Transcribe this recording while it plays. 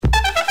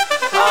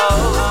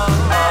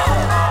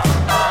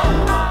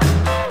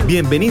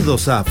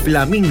Bienvenidos a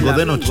Flamingo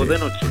de Noche,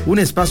 un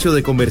espacio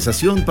de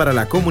conversación para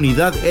la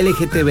comunidad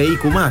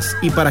LGTBIQ+,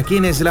 y para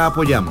quienes la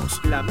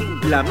apoyamos.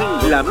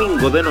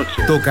 Flamingo de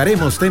Noche.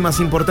 Tocaremos temas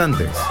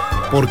importantes,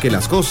 porque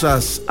las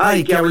cosas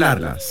hay que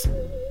hablarlas.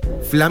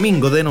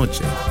 Flamingo de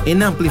Noche,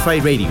 en Amplify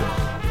Radio.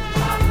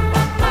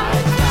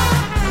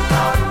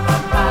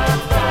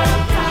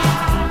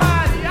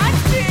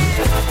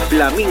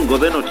 Flamingo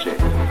de Noche.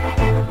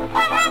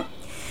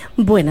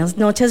 Buenas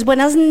noches,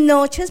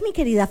 mi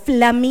querida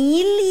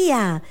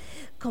Flamilia.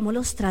 ¿Cómo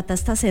los trata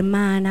esta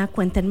semana?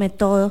 Cuéntenme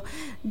todo.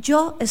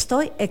 Yo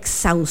estoy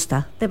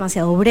exhausta,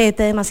 demasiado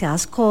brete,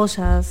 demasiadas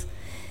cosas,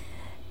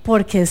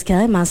 porque es que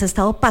además he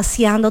estado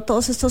paseando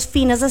todos estos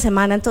fines de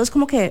semana, entonces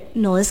como que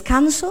no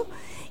descanso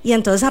y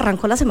entonces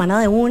arranco la semana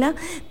de una,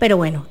 pero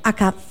bueno,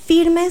 acá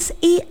firmes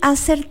y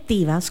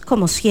asertivas,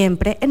 como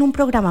siempre, en un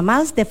programa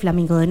más de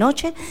Flamingo de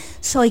Noche.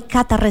 Soy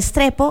Cata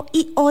Restrepo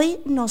y hoy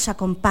nos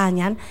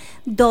acompañan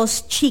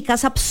dos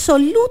chicas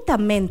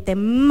absolutamente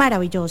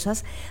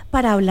maravillosas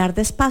para hablar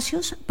de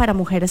espacios para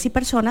mujeres y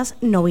personas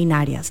no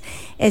binarias.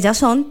 Ellas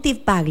son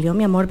Tiff Baglio,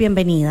 mi amor,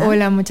 bienvenida.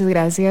 Hola, muchas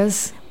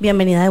gracias.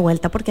 Bienvenida de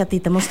vuelta porque a ti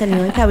te hemos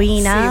tenido en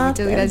cabina.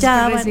 Sí, muchas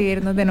gracias por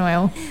recibirnos de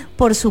nuevo.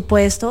 Por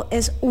supuesto,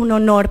 es un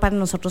honor para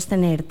nosotros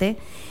tenerte.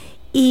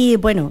 Y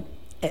bueno,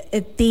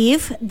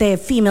 Tiff de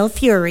Female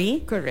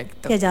Fury.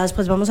 Correcto. Que ya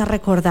después vamos a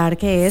recordar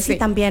qué es. Sí. Y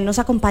también nos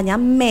acompaña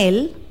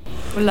Mel.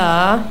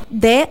 Hola.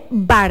 De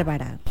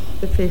Bárbara.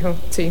 Te fijo,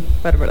 sí,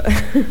 Bárbara.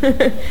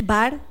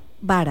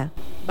 Bárbara.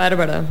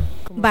 Bárbara.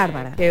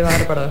 Qué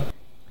bárbara.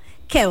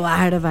 Qué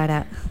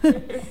bárbara.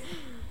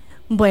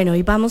 Bueno,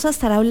 y vamos a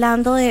estar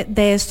hablando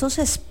de estos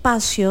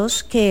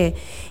espacios que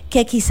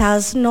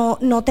quizás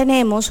no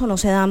tenemos o no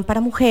se dan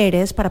para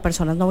mujeres, para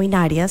personas no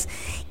binarias,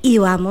 y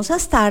vamos a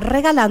estar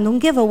regalando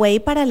un giveaway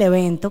para el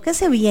evento que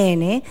se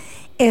viene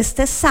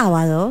este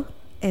sábado.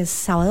 ¿Es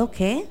sábado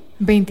qué?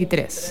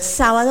 23.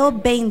 Sábado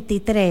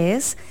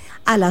 23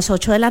 a las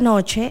 8 de la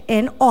noche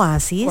en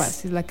Oasis.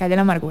 Oasis, la calle de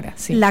la Amargura,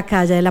 sí. La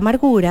calle de la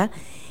Amargura.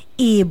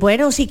 Y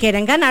bueno, si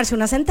quieren ganarse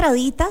unas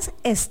entraditas,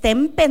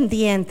 estén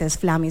pendientes,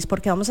 Flamis,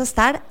 porque vamos a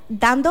estar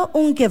dando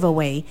un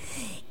giveaway.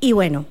 Y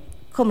bueno,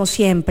 como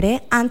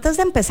siempre, antes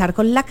de empezar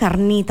con la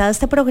carnita de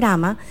este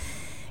programa,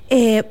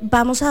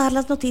 vamos a dar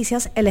las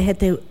noticias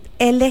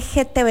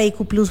LGTBIQ+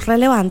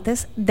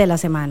 relevantes de la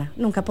semana.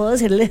 Nunca puedo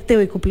decir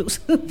LGTBIQ+,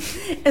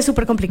 es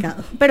súper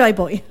complicado, pero ahí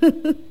voy.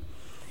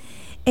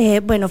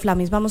 Bueno,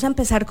 Flamis, vamos a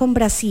empezar con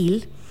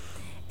Brasil.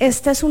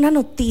 Esta es una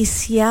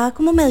noticia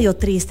como medio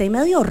triste y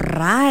medio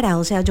rara,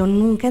 o sea, yo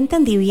nunca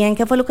entendí bien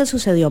qué fue lo que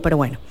sucedió, pero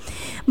bueno.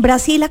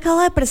 Brasil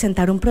acaba de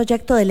presentar un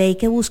proyecto de ley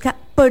que busca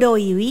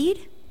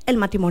prohibir el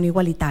matrimonio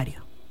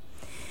igualitario.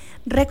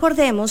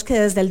 Recordemos que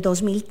desde el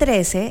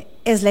 2013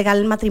 es legal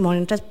el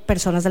matrimonio entre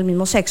personas del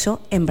mismo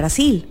sexo en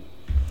Brasil.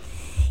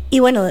 Y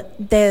bueno,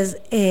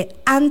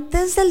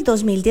 antes del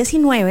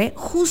 2019,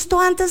 justo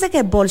antes de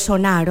que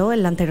Bolsonaro,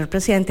 el anterior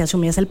presidente,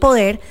 asumiese el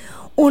poder,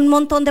 un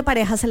montón de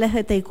parejas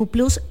LGTBIQ+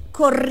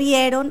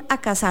 corrieron a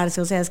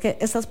casarse. O sea, es que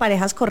estas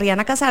parejas corrían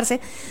a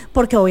casarse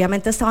porque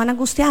obviamente estaban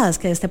angustiadas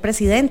que este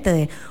presidente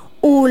de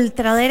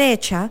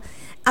ultraderecha,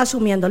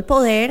 asumiendo el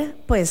poder,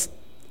 pues,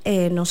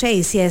 no sé,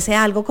 hiciese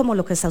algo como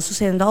lo que está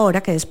sucediendo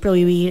ahora, que es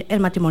prohibir el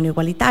matrimonio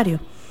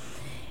igualitario.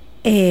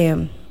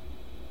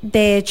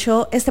 De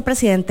hecho, este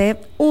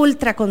presidente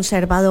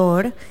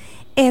ultraconservador,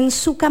 en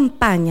su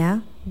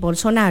campaña,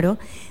 Bolsonaro,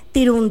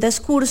 tiró un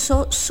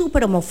discurso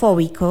súper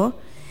homofóbico.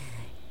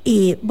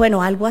 Y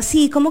bueno, algo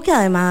así como que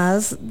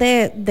además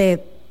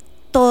de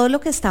todo lo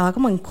que estaba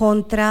como en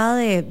contra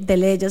de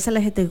leyes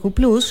LGTBIQ+,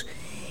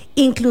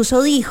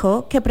 incluso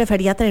dijo que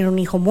prefería tener un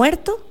hijo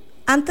muerto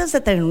antes de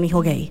tener un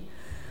hijo gay.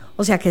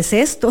 O sea, ¿qué es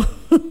esto?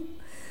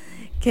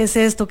 ¿Qué es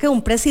esto? Que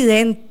un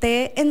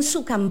presidente en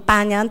su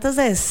campaña, antes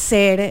de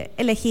ser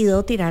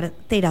elegido,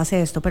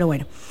 tirase esto. Pero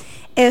bueno,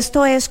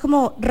 esto es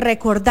como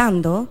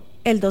recordando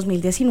el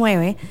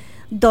 2019,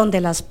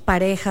 donde las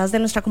parejas de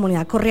nuestra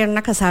comunidad corrieron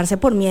a casarse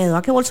por miedo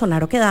a que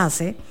Bolsonaro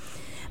quedase.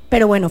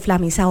 Pero bueno,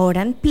 Flamis,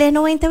 ahora en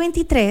pleno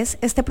 2023,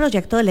 este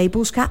proyecto de ley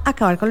busca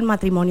acabar con el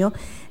matrimonio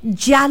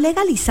ya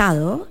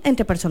legalizado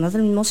entre personas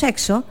del mismo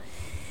sexo,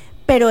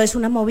 pero es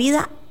una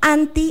movida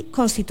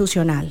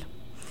anticonstitucional.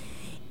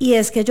 Y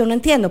es que yo no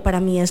entiendo, para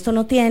mí esto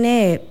no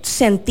tiene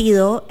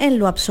sentido en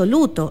lo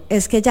absoluto.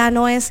 Es que ya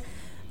no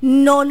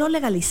lo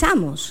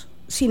legalizamos,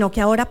 sino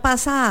que ahora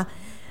pasa a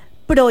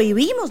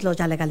prohibimos lo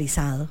ya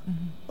legalizado.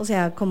 O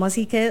sea, ¿cómo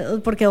así que?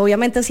 Porque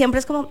obviamente siempre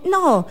es como,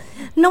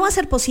 no va a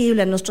ser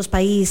posible en nuestros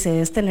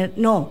países tener,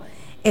 no,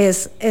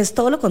 es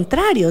todo lo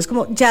contrario, es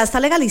como, ya está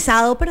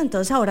legalizado, pero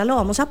entonces ahora lo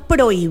vamos a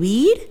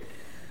prohibir.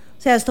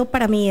 O sea, esto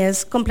para mí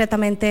es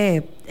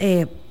completamente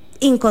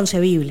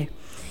inconcebible.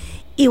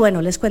 Y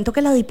bueno, les cuento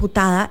que la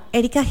diputada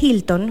Erika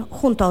Hilton,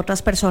 junto a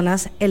otras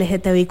personas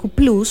LGTBIQ+,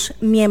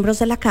 miembros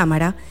de la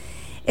Cámara,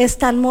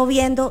 están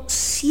moviendo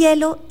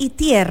cielo y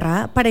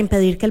tierra para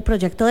impedir que el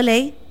proyecto de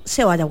ley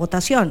se vaya a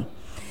votación.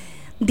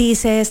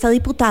 Dice esta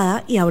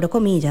diputada, y abro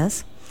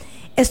comillas,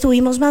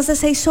 Estuvimos más de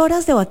 6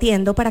 horas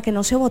debatiendo para que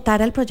no se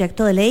votara el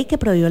proyecto de ley que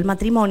prohíbe el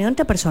matrimonio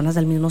entre personas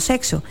del mismo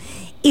sexo,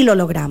 y lo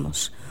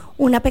logramos.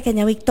 Una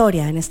pequeña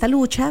victoria en esta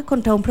lucha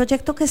contra un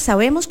proyecto que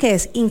sabemos que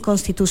es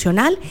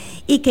inconstitucional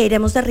y que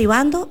iremos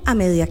derribando a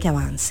medida que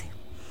avance.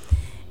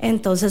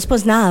 Entonces,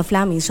 pues nada,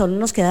 Flami, solo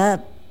nos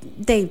queda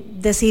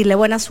decirle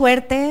buena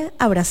suerte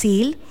a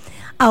Brasil,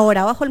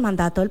 ahora bajo el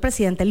mandato del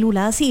presidente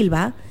Lula da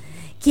Silva,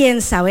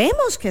 quien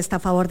sabemos que está a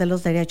favor de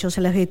los derechos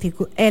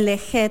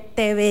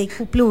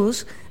LGTBIQ+,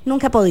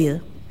 nunca ha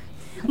podido.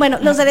 Bueno,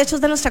 los derechos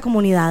de nuestra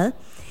comunidad,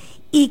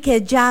 y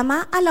que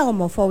llama a la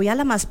homofobia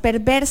la más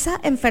perversa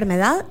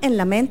enfermedad en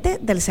la mente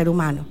del ser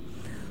humano.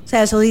 O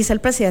sea, eso dice el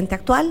presidente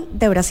actual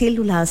de Brasil,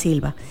 Lula da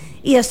Silva,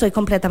 y estoy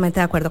completamente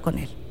de acuerdo con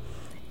él.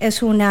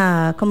 Es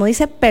una, como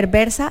dice,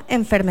 perversa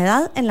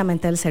enfermedad en la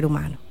mente del ser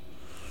humano.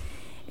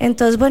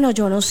 Entonces, bueno,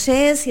 yo no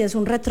sé si es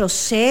un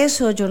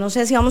retroceso, yo no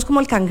sé si vamos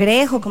como el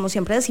cangrejo, como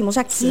siempre decimos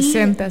aquí.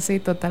 60, sí,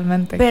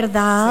 totalmente.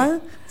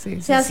 ¿Verdad? Sí,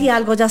 o sea, si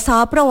algo ya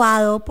estaba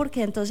aprobado, ¿por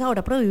qué entonces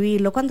ahora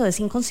prohibirlo cuando es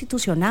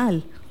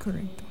inconstitucional?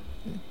 Correcto.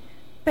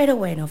 Pero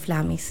bueno,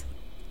 Flamis,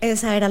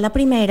 esa era la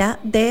primera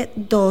de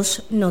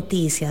 2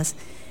 noticias.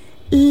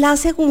 La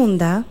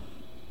segunda,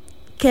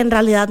 que en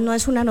realidad no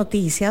es una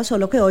noticia,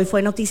 solo que hoy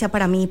fue noticia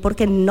para mí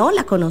porque no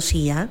la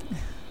conocía.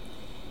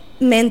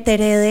 Me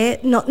enteré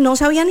de, no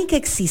sabía ni que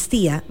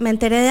existía, me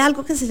enteré de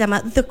algo que se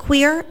llama The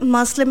Queer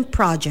Muslim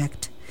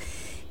Project,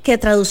 que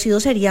traducido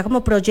sería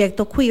como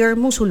Proyecto Queer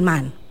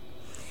Musulmán.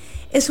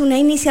 Es una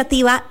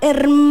iniciativa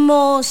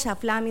hermosa,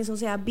 Flamis, o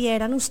sea,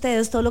 vieran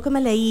ustedes todo lo que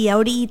me leí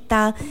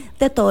ahorita,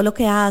 de todo lo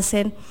que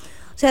hacen.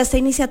 O sea, esta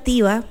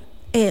iniciativa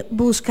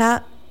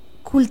busca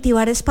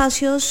cultivar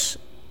espacios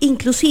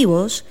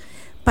inclusivos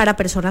para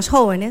personas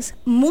jóvenes,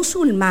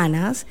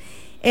 musulmanas,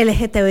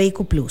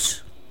 LGTBIQ+.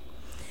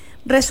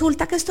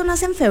 Resulta que esto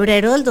nace en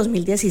febrero del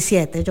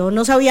 2017. Yo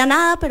no sabía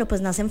nada, pero pues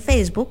nace en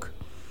Facebook,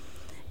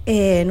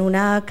 en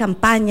una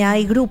campaña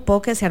y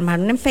grupo que se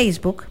armaron en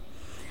Facebook.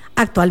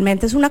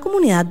 Actualmente es una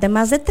comunidad de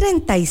más de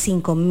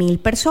 35,000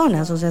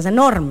 personas, o sea, es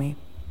enorme.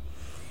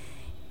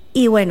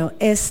 Y bueno,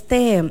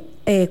 este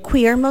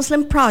Queer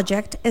Muslim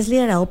Project es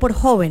liderado por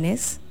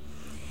jóvenes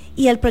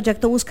y el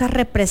proyecto busca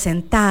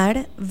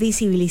representar,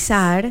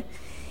 visibilizar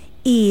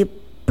y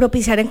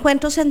propiciar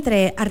encuentros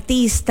entre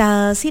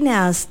artistas,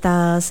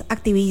 cineastas,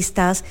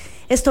 activistas,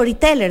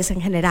 storytellers en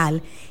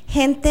general,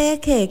 gente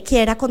que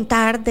quiera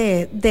contar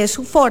de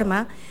su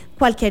forma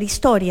cualquier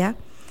historia.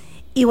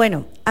 Y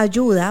bueno,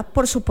 ayuda,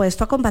 por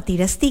supuesto, a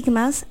combatir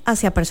estigmas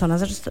hacia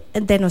personas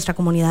de nuestra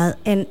comunidad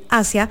en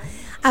Asia,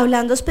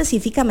 hablando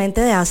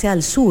específicamente de Asia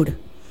del Sur.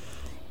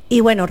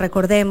 Y bueno,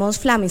 recordemos,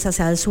 Flamis,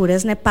 Asia del Sur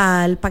es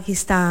Nepal,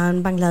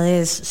 Pakistán,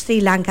 Bangladesh,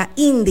 Sri Lanka,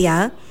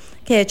 India,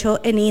 que de hecho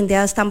en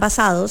India están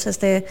basados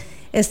este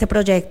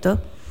proyecto,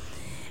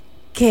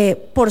 que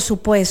por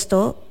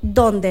supuesto,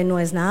 donde no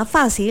es nada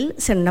fácil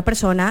ser una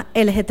persona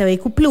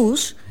LGTBIQ+,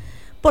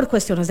 por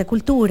cuestiones de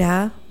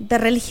cultura, de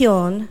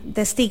religión,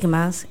 de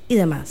estigmas y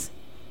demás.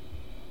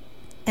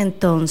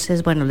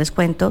 Entonces, bueno, les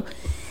cuento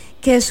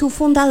que su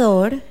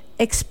fundador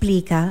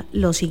explica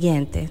lo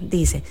siguiente.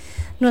 Dice: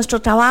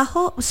 nuestro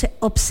trabajo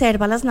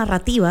observa las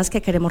narrativas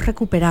que queremos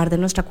recuperar de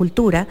nuestra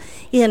cultura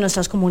y de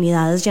nuestras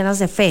comunidades llenas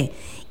de fe,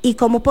 y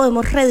cómo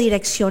podemos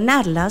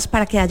redireccionarlas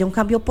para que haya un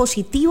cambio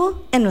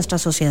positivo en nuestra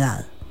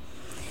sociedad.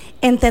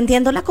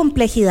 Entendiendo la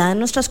complejidad de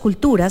nuestras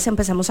culturas,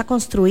 empezamos a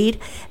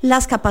construir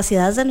las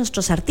capacidades de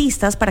nuestros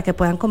artistas para que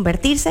puedan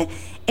convertirse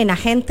en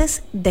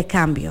agentes de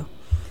cambio.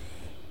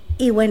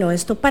 Y bueno,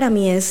 esto para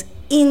mí es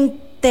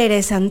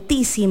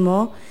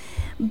interesantísimo,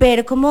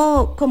 ver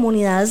cómo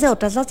comunidades de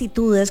otras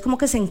latitudes como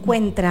que se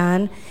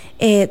encuentran,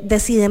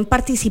 deciden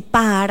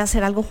participar,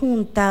 hacer algo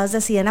juntas,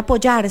 deciden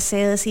apoyarse,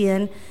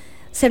 deciden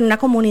ser una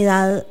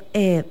comunidad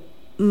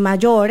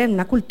mayor en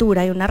una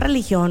cultura y una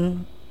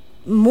religión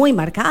muy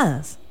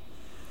marcadas.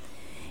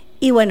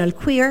 Y bueno, el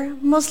Queer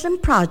Muslim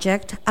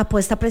Project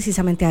apuesta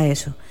precisamente a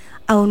eso,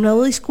 a un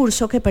nuevo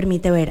discurso que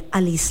permite ver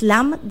al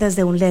Islam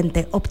desde un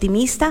lente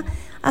optimista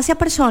hacia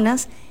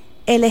personas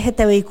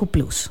LGTBIQ+.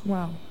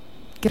 Wow,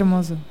 qué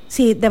hermoso.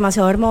 Sí,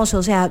 demasiado hermoso,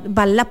 o sea,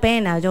 vale la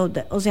pena.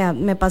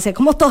 Me pasé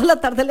como toda la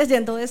tarde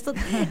leyendo esto.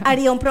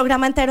 Haría un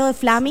programa entero de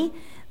Flami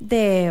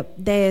de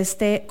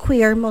este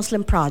Queer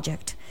Muslim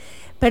Project.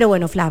 Pero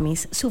bueno,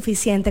 Flamis,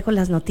 suficiente con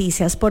las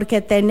noticias porque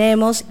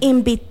tenemos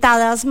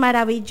invitadas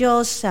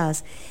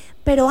maravillosas.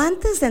 Pero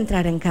antes de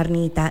entrar en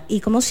carnita, y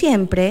como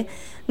siempre,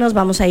 nos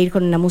vamos a ir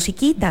con una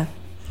musiquita.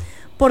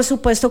 Por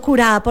supuesto,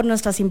 curada por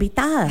nuestras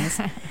invitadas.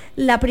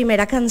 La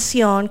primera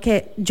canción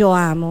que yo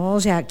amo, o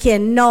sea,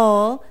 quien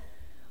no,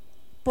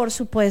 por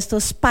supuesto,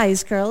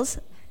 Spice Girls,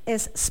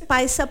 es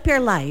Spice Up Your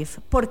Life.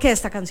 ¿Por qué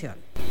esta canción?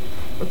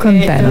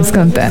 Contanos.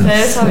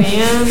 Ustedes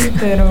sabían,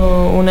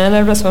 pero una de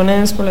las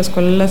razones por las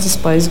cuales las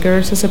Spice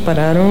Girls se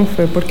separaron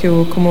fue porque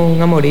hubo como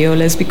un amorío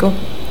lésbico.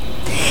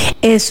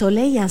 Eso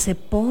leí hace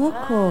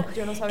poco.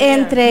 Yo no sabía.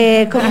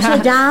 Entre, ¿cómo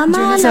se llama?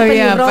 Yo no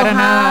sabía, la pelirroja para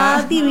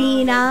nada.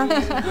 divina.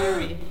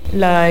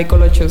 La de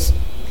Colochos.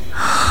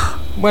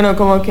 Bueno,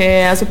 como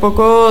que hace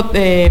poco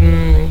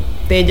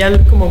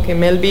ella, como que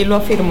Mel B lo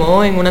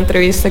afirmó en una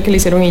entrevista que le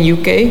hicieron en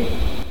UK,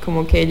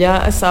 como que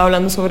ella estaba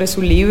hablando sobre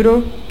su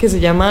libro, que se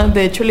llama,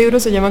 de hecho el libro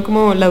se llama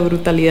como La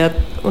brutalidad,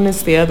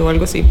 honestidad o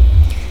algo así.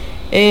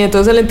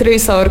 Entonces el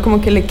entrevistador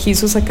como que le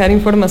quiso sacar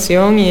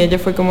información y ella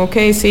fue como, ok,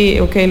 sí,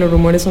 ok, los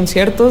rumores son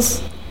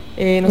ciertos,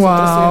 nosotros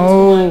tuvimos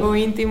como algo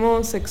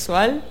íntimo,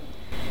 sexual,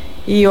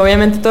 y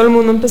obviamente todo el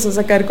mundo empezó a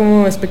sacar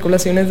como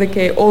especulaciones de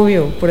que,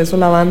 obvio, por eso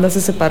la banda se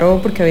separó,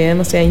 porque había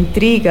demasiada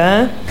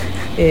intriga.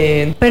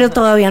 Pero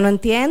todavía no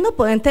entiendo,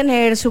 pueden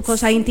tener su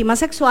cosa íntima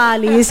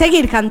sexual y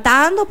seguir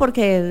cantando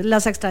porque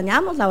las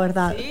extrañamos, la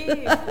verdad. Sí,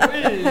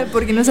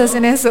 ¿Por qué nos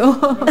hacen eso?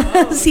 no,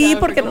 Sí, o sea,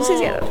 porque fue no se como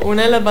hicieron.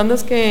 una de las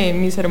bandas que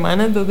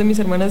dos de mis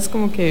hermanas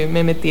como que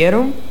me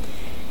metieron.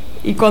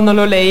 Y cuando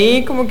lo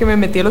leí, como que me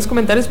metí a los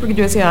comentarios porque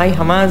yo decía, ay,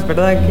 jamás,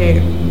 ¿verdad?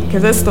 ¿Qué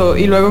es esto?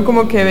 Y luego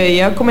como que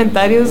veía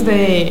comentarios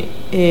de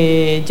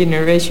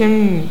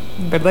Generation,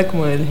 ¿verdad?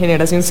 Como de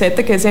Generación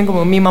Z que decían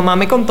como, mi mamá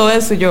me contó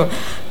esto y yo,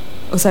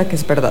 o sea, que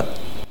es verdad.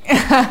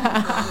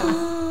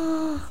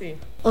 Sí.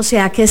 O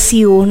sea que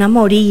sí hubo un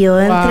amorío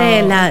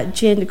entre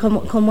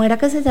Wow. ¿cómo era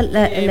que se llama?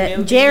 Mel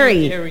B,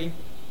 Jerry.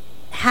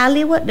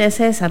 Hollywood es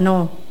esa,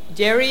 no.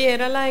 Jerry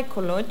era la de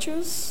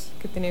Colochos,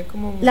 que tenía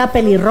como La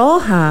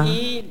pelirroja,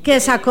 Y que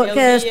sacó, Mel que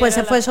B después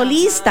era se fue la-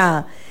 solista,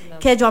 ajá,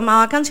 que yo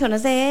amaba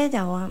canciones de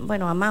ella,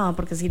 bueno, amaba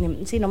porque si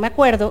no me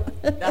acuerdo.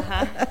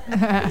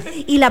 Ajá,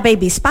 Y la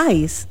Baby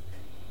Spice.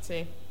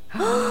 sí.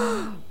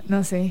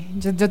 No sé,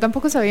 yo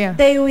tampoco sabía.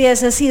 Te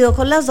hubiese sido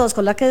con las dos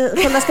con las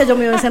que yo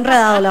me hubiese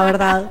enredado, la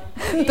verdad.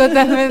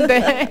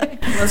 Totalmente.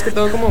 Más que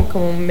todo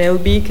como Mel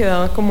B, que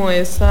daba como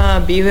esa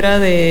vibra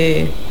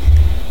de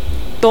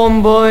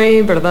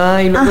tomboy, ¿verdad?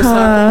 Y luego Ajá.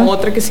 estaba como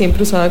otra que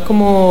siempre usaba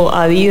como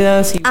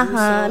Adidas y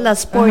Ajá, buzos. la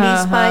Sporty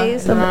Ajá,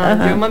 Spice. Ajá,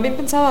 ajá. yo más bien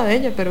pensaba de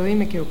ella, pero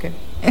me equivoqué.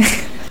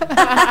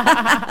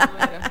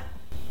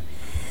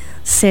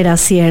 ¿Será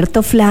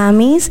cierto,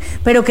 Flamis?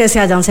 Pero que se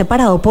hayan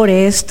separado por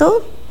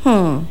esto.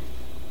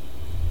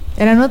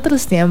 Eran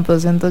otros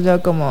tiempos, siento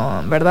yo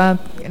como, ¿verdad?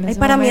 En Ay, ese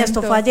para mí momento.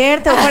 esto fue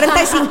ayer, tengo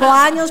 45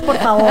 años, por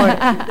favor.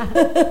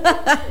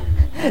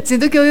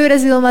 Siento que hoy hubiera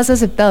sido más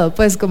aceptado,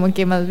 pues como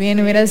que más bien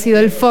hubiera sido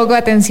el foco de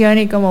atención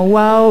y como,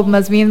 wow,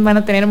 más bien van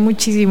a tener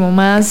muchísimo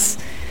más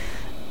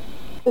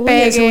Uy,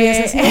 pegue. eso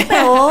hubiese sido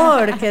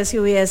peor, que si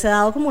hubiese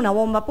dado como una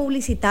bomba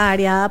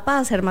publicitaria para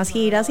hacer más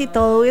giras y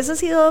todo, hubiese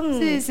sido...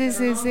 Sí, sí,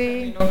 sí,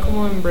 sí. No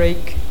como en break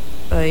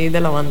ahí de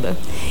la banda.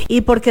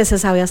 ¿Y por qué se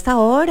sabe hasta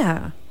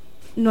ahora?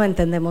 No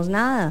entendemos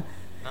nada.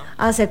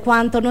 ¿Hace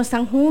cuánto no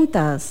están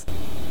juntas?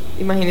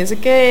 Imagínense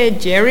que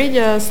Jerry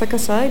ya está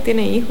casada y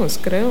tiene hijos,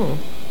 creo.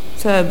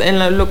 O sea,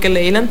 lo que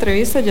leí en la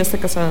entrevista ya está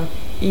casada.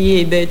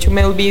 Y de hecho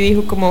Mel B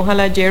dijo como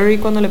ojalá Jerry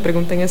cuando le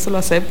pregunten eso lo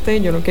acepte.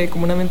 Yo no quedé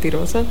como una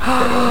mentirosa.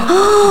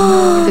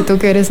 Yo tengo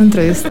que ver esa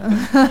entrevista.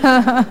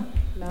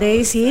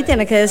 Daisy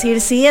tiene que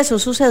decir sí, eso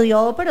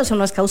sucedió, pero eso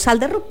no es causal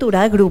de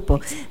ruptura de grupo.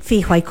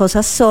 Fijo, hay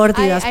cosas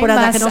sórdidas Hay por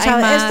allá más, que no hay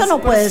sabe. más, Esto no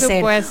por puede ser.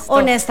 supuesto.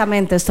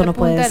 Honestamente, esto no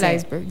puede Punta ser. del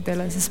iceberg de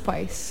las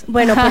Spice.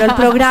 Bueno, pero el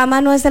programa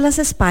no es de las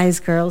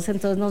Spice Girls,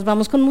 entonces nos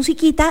vamos con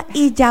musiquita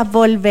y ya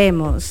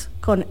volvemos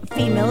con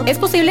Female. ¿Es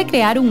posible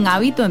crear un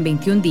hábito en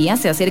 21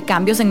 días y hacer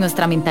cambios en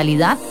nuestra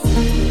mentalidad?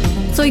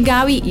 Soy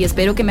Gaby y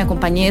espero que me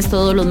acompañes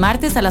todos los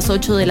martes a las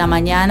 8 de la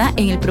mañana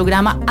en el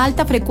programa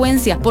Alta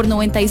Frecuencia por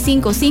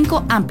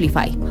 95.5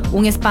 Amplify,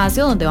 un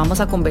espacio donde vamos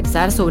a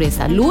conversar sobre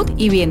salud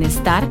y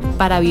bienestar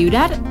para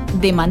vibrar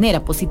de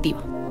manera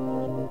positiva.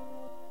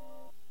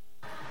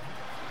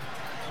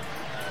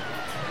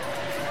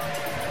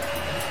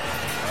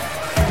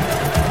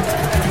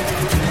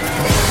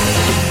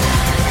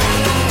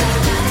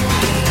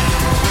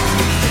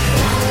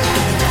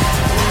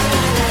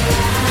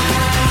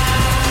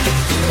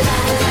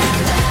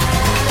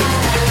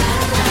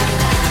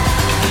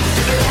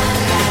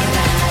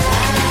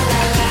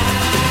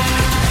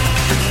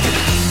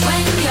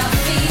 When you're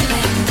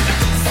feeling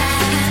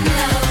sad and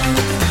low,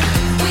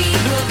 we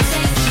will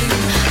take you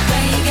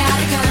where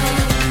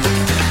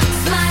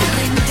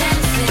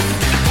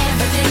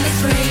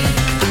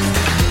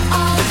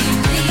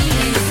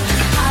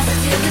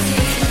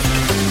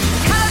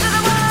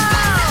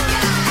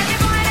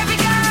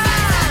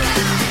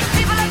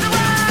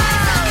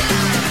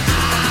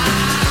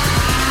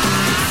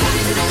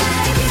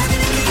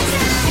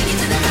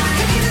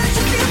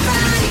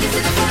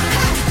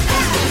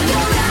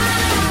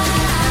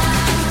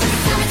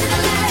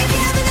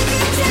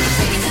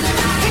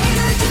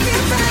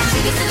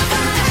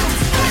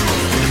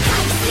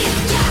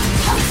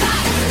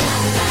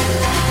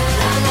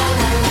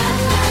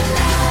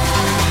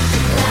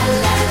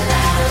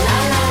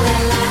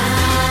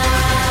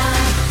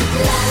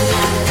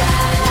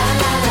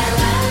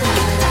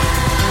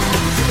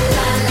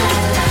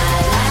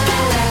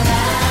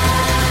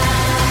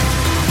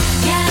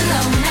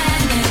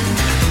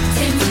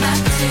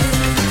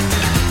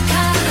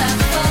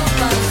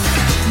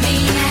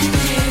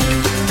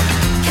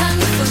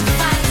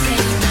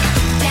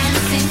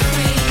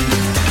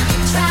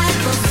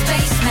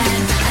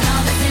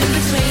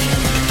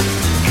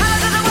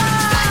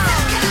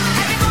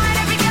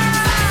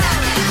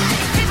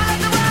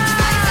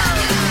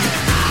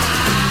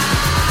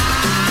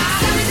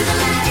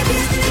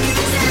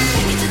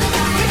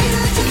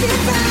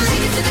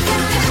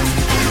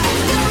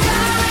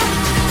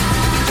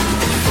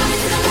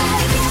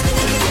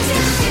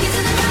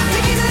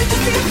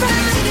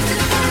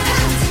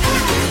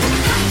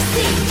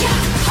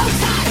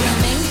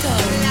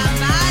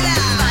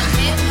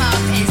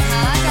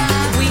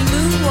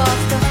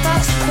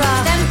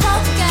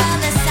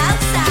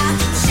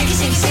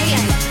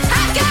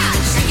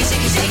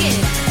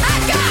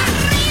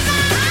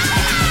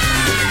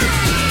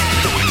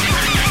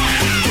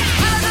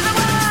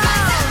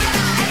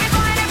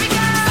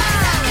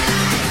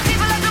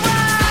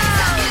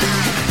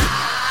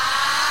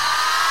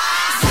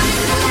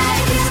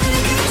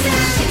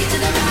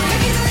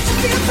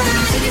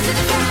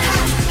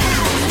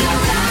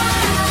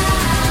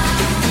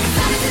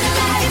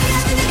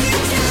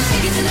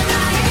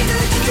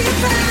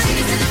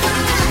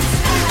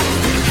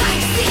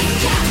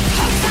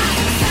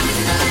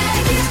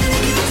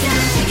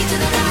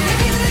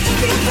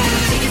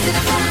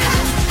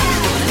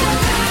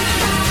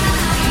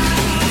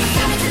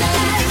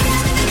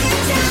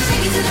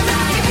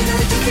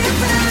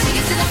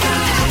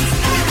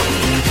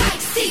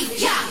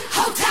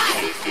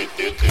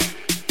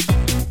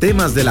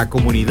temas de la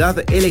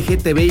comunidad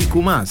LGTBIQ+.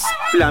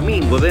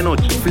 Flamingo de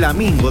Noche.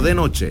 Flamingo de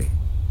Noche.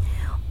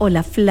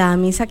 Hola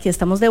Flamis, aquí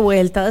estamos de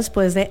vuelta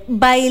después de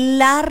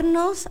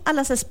bailarnos a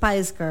las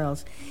Spice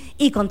Girls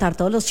y contar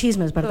todos los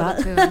chismes, ¿verdad?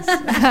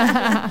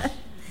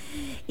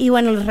 Y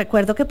bueno, les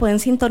recuerdo que pueden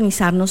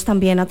sintonizarnos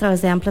también a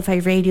través de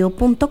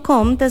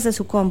amplifyradio.com desde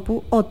su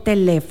compu o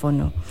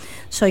teléfono.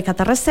 Soy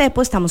Cata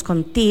Restrepo, estamos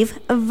con Tiff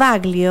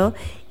Baglio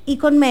y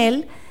con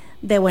Mel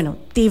de,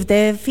 Tiff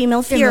de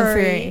Female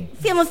Fury.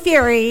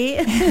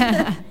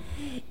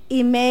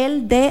 Y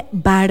Mel de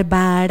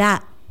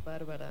Bárbara.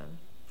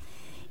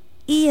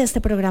 Y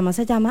este programa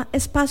se llama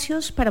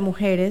Espacios para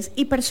Mujeres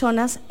y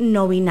Personas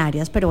No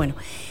Binarias. Pero bueno,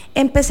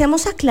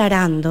 empecemos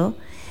aclarando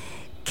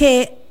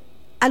que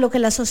a lo que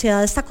la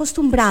sociedad está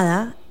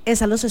acostumbrada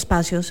es a los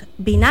espacios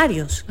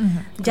binarios.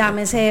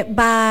 Llámese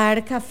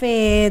bar,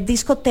 café,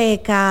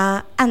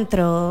 discoteca,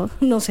 antro,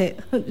 no sé,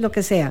 lo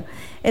que sea,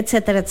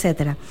 etcétera,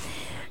 etcétera.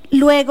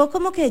 Luego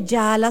como que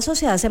ya la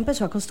sociedad se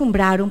empezó a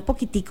acostumbrar un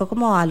poquitico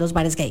como a los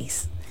bares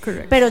gays.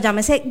 Correcto. Pero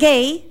llámese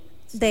gay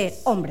de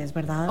hombres,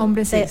 ¿verdad?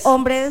 Hombres, de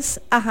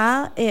hombres,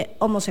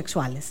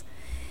 homosexuales.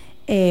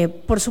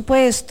 Por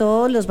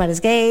supuesto, los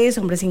bares gays,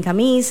 hombres sin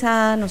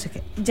camisa, no sé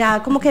qué.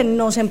 Ya como que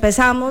nos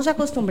empezamos a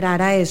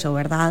acostumbrar a eso,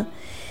 ¿verdad?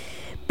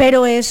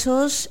 Pero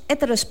esos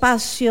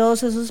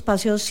heteroespacios, esos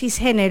espacios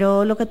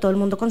cisgénero, lo que todo el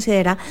mundo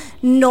considera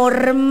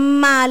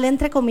normal,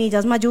 entre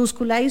comillas,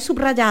 mayúscula y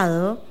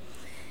subrayado,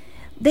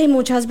 de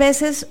muchas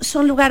veces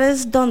son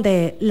lugares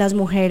donde las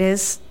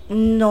mujeres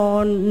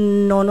no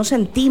nos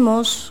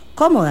sentimos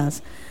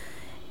cómodas,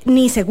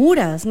 ni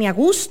seguras, ni a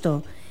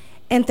gusto.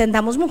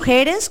 Entendamos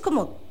mujeres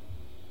como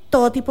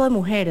todo tipo de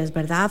mujeres,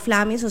 ¿verdad,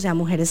 Flamis? O sea,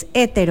 mujeres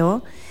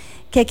hetero,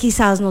 que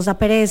quizás nos da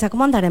pereza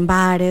como andar en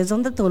bares,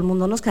 donde todo el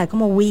mundo nos cae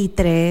como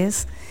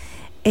buitres,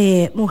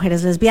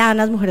 mujeres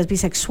lesbianas, mujeres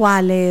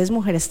bisexuales,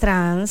 mujeres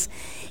trans,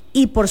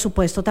 y por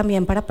supuesto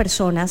también para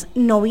personas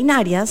no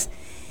binarias,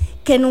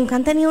 que nunca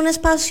han tenido un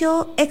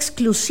espacio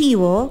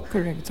exclusivo.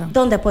 Correcto.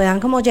 Donde puedan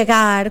como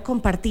llegar,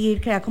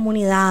 compartir, crear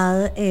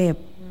comunidad,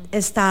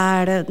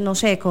 estar, no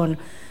sé, con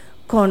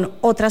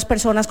otras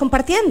personas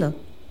compartiendo.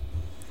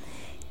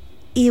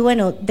 Y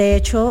bueno, de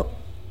hecho,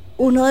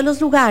 uno de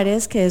los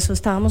lugares, que eso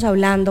estábamos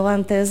hablando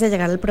antes de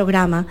llegar al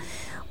programa,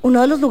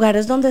 uno de los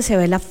lugares donde se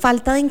ve la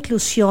falta de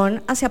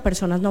inclusión hacia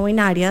personas no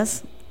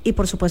binarias y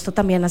por supuesto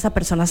también hacia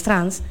personas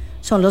trans,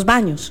 son los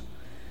baños,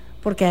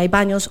 porque hay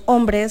baños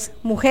hombres,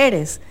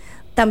 mujeres.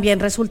 También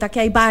resulta que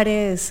hay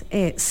bares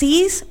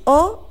cis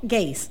o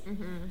gays.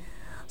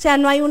 O sea,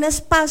 no hay un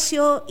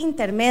espacio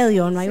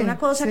intermedio, no hay una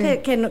cosa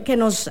que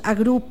nos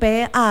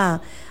agrupe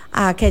a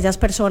aquellas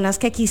personas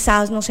que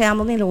quizás no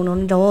seamos ni lo uno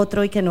ni lo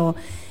otro y que no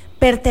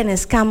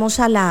pertenezcamos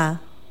a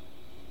la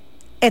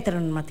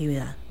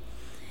heteronormatividad.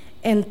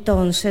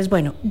 Entonces,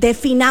 bueno,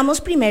 definamos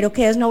primero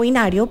qué es no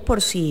binario,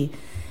 por si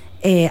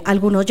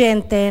algún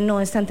oyente no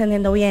está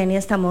entendiendo bien y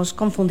estamos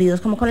confundidos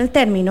como con el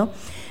término.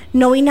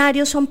 No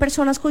binarios son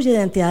personas cuya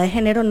identidad de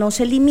género no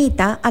se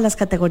limita a las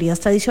categorías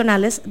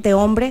tradicionales de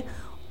hombre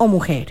o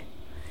mujer.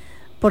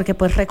 Porque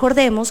pues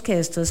recordemos que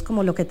esto es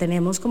como lo que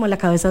tenemos como en la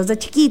cabeza desde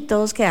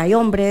chiquitos, que hay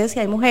hombres y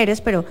hay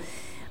mujeres, pero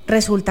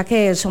resulta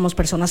que somos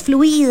personas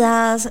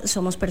fluidas,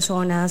 somos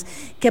personas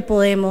que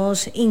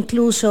podemos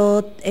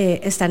incluso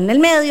estar en el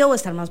medio o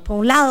estar más para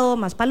un lado,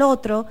 más para el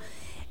otro.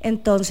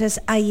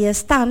 Entonces ahí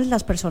están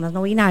las personas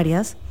no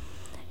binarias.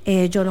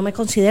 Yo no me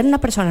considero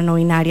una persona no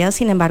binaria,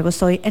 sin embargo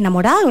estoy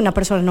enamorada de una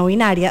persona no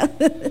binaria.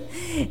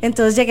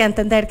 Entonces llegué a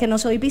entender que no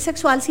soy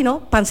bisexual, sino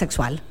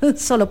pansexual,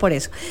 solo por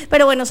eso.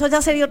 Pero bueno, eso ya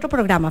sería otro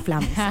programa,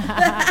 Flames.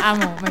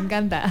 Amo, me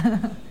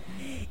encanta.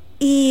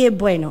 Y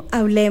bueno,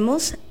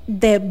 hablemos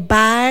de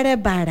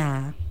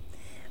Bárbara.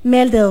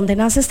 Mel, ¿de dónde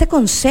nace este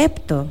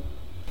concepto?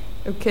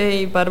 Ok,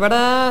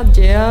 Bárbara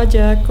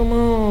ya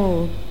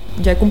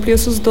cumplió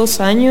sus 2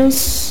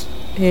 años.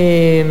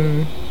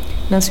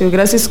 Nació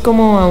gracias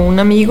como a un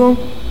amigo.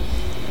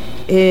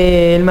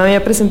 Él me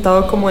había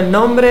presentado como el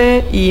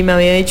nombre y me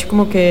había dicho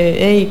como que,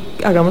 hey,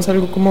 hagamos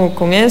algo como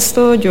con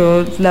esto.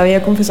 Yo le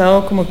había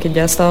confesado como que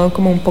ya estaba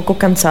como un poco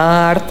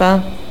cansada,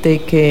 harta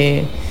de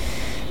que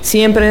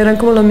siempre eran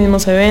como los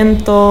mismos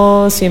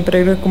eventos,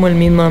 siempre era como el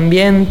mismo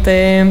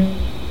ambiente.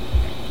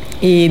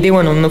 Y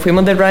bueno, nos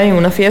fuimos de ride en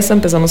una fiesta,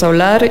 empezamos a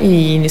hablar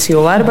y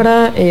inició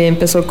Bárbara.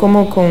 Empezó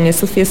como con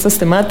estas fiestas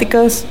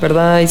temáticas,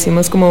 ¿verdad?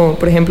 Hicimos como,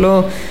 por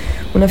ejemplo,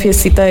 una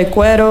fiestita de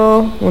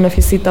cuero, una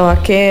fiestita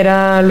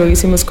vaquera, luego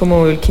hicimos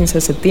como el 15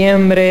 de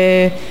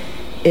septiembre,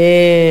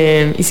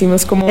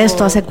 hicimos como...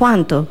 ¿Esto hace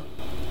cuánto?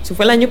 Eso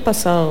fue el año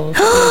pasado,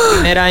 el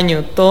primer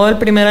año. Todo el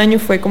primer año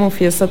fue como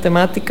fiesta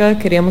temática,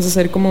 queríamos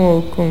hacer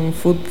como con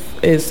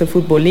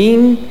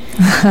futbolín,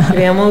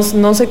 queríamos,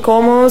 no sé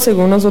cómo,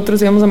 según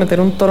nosotros íbamos a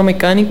meter un toro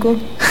mecánico.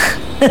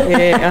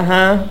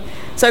 Ajá.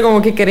 O sea,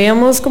 como que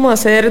queríamos como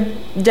hacer,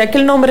 ya que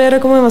el nombre era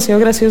como demasiado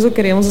gracioso,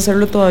 queríamos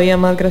hacerlo todavía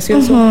más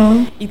gracioso.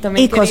 Y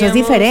también cosas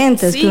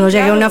diferentes, sí, que uno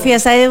llegue a una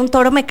fiesta de un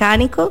toro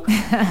mecánico,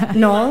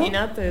 ¿no?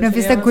 Imagínate, una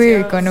fiesta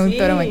queer con un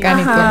toro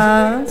mecánico.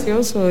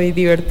 Gracioso y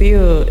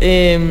divertido.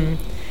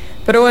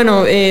 Pero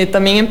bueno,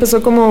 también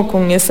empezó como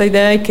con esta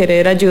idea de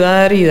querer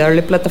ayudar y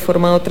darle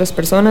plataforma a otras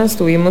personas.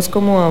 Tuvimos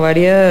como a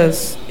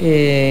varias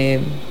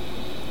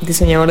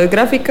diseñadoras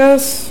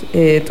gráficas,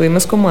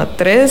 tuvimos como a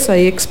 3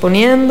 ahí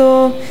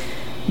exponiendo.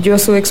 Yo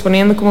estuve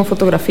exponiendo como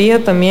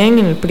fotografía también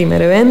en el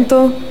primer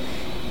evento.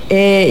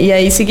 Y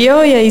ahí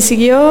siguió,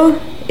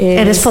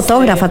 Eres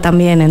fotógrafa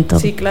también,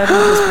 entonces. Sí, claro,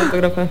 soy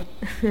fotógrafa.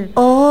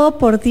 Oh,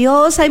 por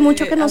Dios, hay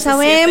mucho que no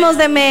sabemos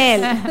de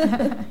Mel.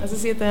 Hace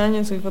 7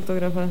 años soy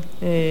fotógrafa.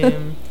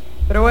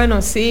 Pero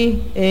bueno,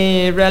 sí,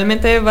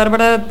 realmente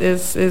Bárbara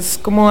es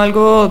como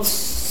algo,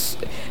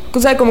 o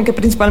sea, como que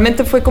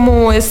principalmente fue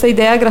como esta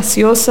idea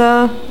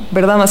graciosa,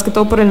 ¿verdad? Más que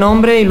todo por el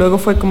nombre, y luego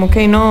fue como, ok,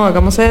 no,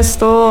 hagamos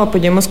esto,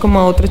 apoyemos como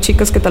a otras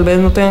chicas que tal vez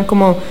no tengan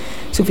como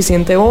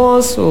suficiente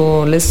voz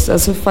o les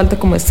hace falta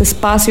como este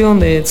espacio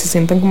donde se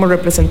sientan como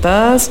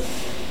representadas.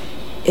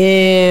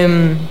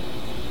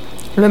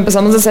 Lo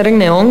empezamos a hacer en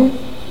Neón,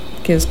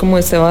 que es como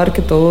este bar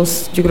que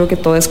yo creo que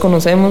todos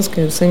conocemos,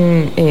 que es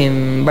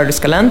en Barrio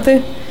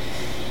Escalante.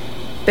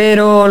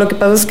 Pero lo que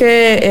pasa es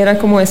que era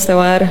como este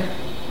bar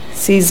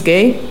cis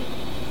gay,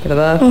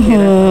 ¿verdad? Que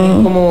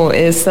era como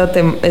esta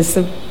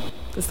conversación.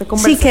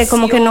 Sí, que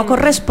como que no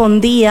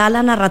correspondía a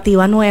la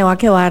narrativa nueva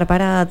que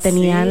Bárbara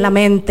tenía en la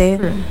mente.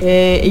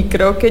 Y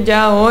creo que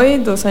ya hoy,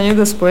 2 años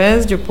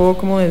después, yo puedo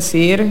como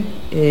decir,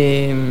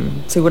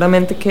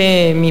 seguramente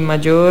que mi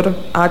mayor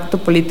acto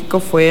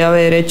político fue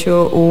haber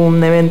hecho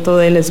un evento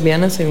de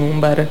lesbianas en un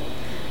bar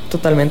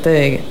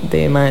totalmente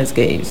de más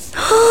gays.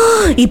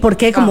 ¿Y por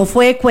qué? ¿Cómo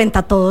fue?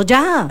 Cuenta todo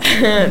ya.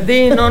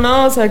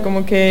 No, o sea,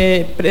 como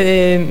que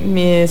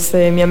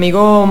mi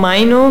amigo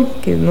Maino,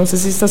 que no sé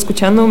si está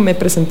escuchando, me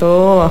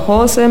presentó a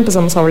José,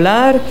 empezamos a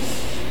hablar,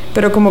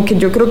 pero como que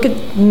yo creo que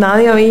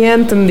nadie había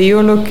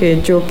entendido lo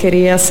que yo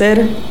quería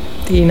hacer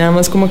y nada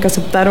más como que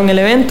aceptaron el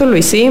evento, lo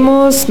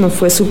hicimos, nos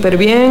fue súper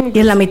bien. Y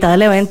en la mitad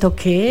del evento,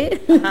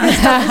 ¿qué?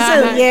 ¿Está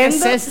sucediendo? ¿Qué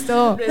es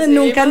esto?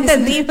 Nunca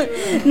entendí.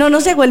 No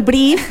nos llegó el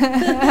brief.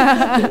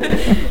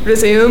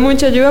 Recibimos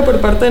mucha ayuda por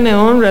parte de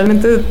Neón,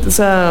 realmente, o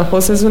sea,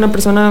 José es una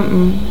persona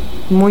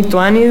muy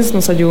tuanis,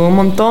 nos ayudó un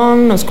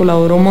montón, nos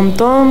colaboró un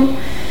montón.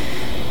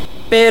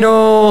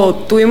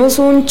 Pero tuvimos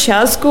un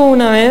chasco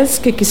una vez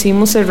que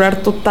quisimos cerrar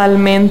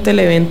totalmente el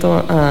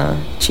evento a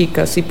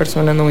chicas y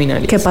personas no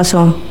binarias. ¿Qué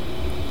pasó?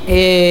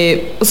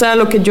 O sea,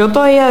 lo que yo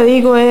todavía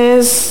digo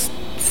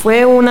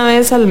fue una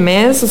vez al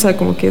mes, o sea,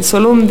 como que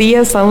solo un día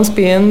estábamos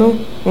pidiendo,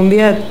 un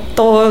día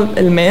todo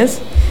el mes.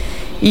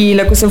 Y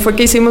la cuestión fue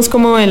que hicimos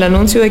como el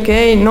anuncio de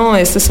que, no,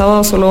 este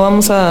sábado solo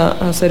vamos a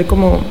hacer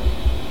como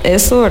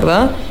esto,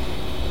 ¿verdad?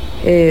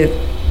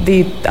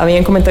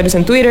 Habían comentarios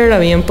en Twitter,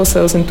 habían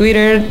posteos en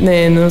Twitter,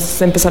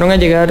 nos empezaron a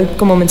llegar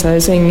como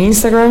mensajes en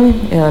Instagram,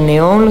 a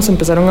Neón, nos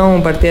empezaron a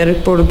bombardear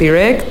por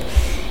direct.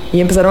 Y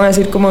empezaron a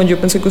decir como, yo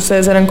pensé que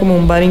ustedes eran como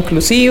un bar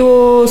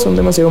inclusivo, son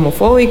demasiado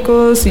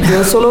homofóbicos. Y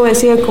yo solo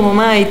decía como,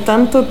 hay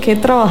tanto que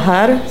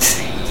trabajar.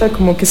 O sea,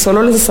 como que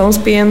solo les estamos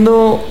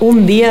pidiendo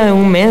un día de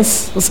un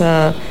mes. O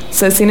sea,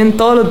 ustedes tienen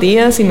todos los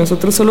días y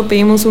nosotros solo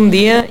pedimos un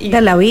día. Y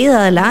de la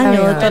vida, del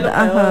año.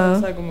 Ajá. O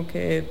sea, como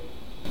que...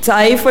 O sea,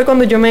 ahí fue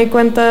cuando yo me di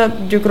cuenta,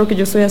 yo creo que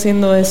yo estoy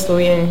haciendo esto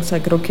bien. O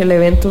sea, creo que el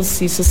evento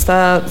sí o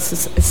sea,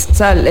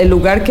 el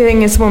lugar que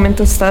en ese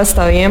momento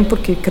está bien,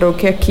 porque creo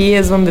que aquí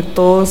es donde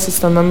todos se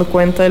están dando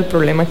cuenta del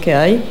problema que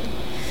hay.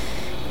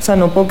 O sea,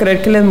 no puedo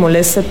creer que les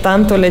moleste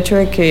tanto el hecho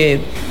de que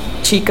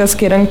chicas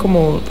quieran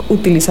como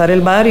utilizar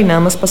el bar y nada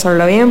más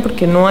pasarla bien,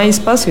 porque no hay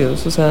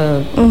espacios. O sea,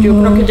 yo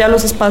creo que ya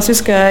los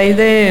espacios que hay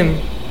de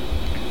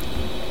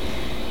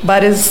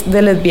bares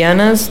de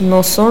lesbianas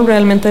no son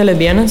realmente de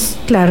lesbianas.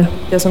 Claro.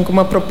 Ya son como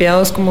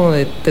apropiados como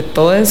de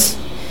todos.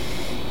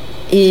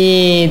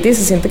 Y se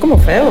siente como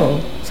feo.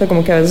 O sea,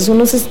 como que a veces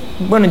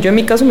bueno, yo en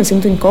mi caso me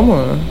siento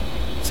incómoda.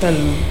 O sea,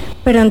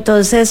 pero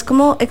entonces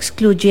como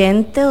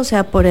excluyente, o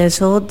sea, por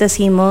eso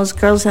decimos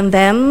girls and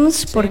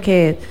thems,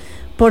 sí.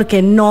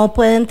 Porque no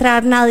puede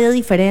entrar nadie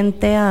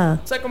diferente a...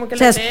 O sea, como que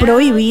es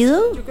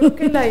prohibido. Yo creo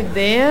que la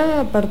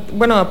idea,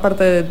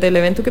 aparte del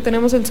evento que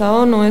tenemos el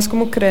sábado, no es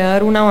como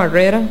crear una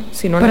barrera,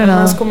 sino nada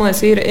más como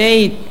decir,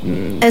 hey,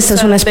 este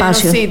es un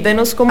espacio.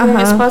 Denos como un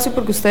espacio,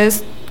 porque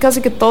ustedes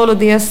casi que todos los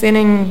días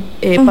tienen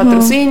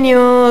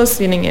patrocinios,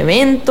 tienen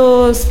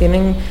eventos,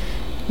 tienen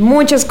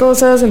muchas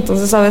cosas,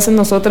 entonces a veces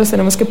nosotras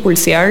tenemos que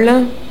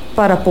pulsearla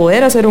para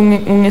poder hacer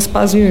un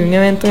espacio y un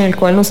evento en el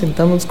cual nos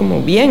sintamos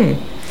como bien.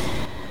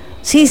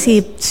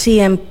 Sí,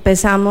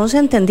 empezamos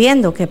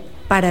entendiendo que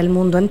para el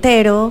mundo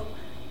entero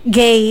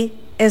gay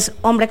es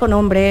hombre con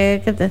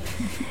hombre.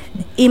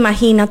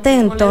 Imagínate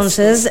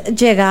entonces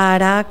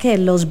llegar a que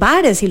los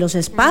bares y los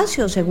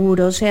espacios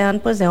seguros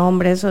sean pues de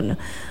hombres.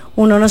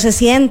 Uno no se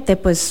siente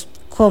pues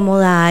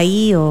cómoda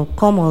ahí o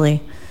cómode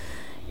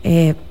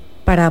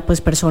para pues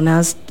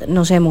personas,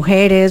 no sé,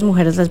 mujeres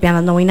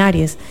lesbianas no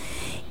binarias.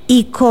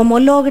 ¿Y cómo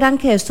logran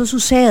que esto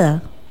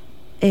suceda?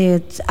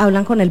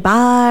 ¿Hablan con el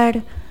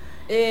bar?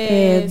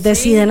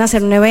 ¿Deciden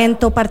hacer un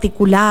evento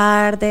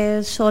particular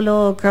de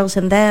solo Girls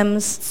and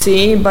Thems?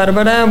 Sí,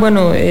 Bárbara,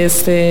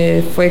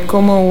 fue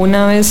como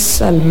una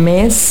vez al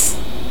mes,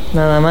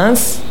 nada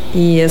más.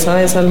 y esa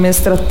vez al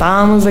mes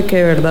tratábamos de que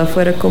de verdad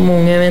fuera como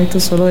un evento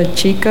solo de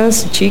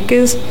chicas y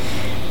chiques,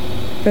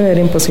 pero era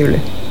imposible.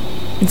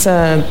 O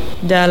sea,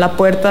 ya la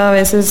puerta a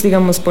veces,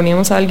 digamos,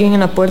 poníamos a alguien en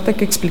la puerta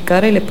que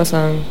explicara y le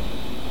pasaban.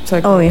 O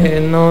sea, como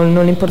que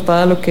no le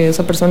importaba lo que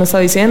esa persona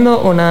estaba diciendo,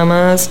 o nada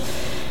más.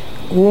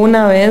 Hubo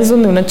una vez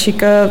donde una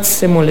chica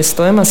se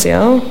molestó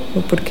demasiado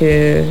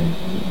porque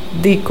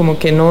como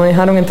que no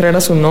dejaron entrar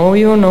a su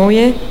novio o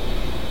novia,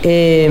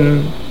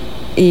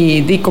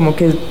 y como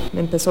que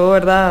empezó,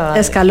 ¿verdad?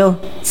 Escaló.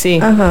 Sí.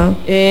 Ajá.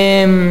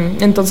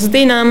 Entonces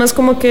nada más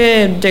como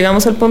que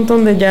llegamos al punto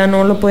donde ya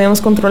no lo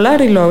podíamos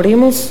controlar y lo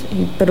abrimos,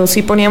 pero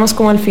sí poníamos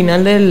como al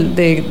final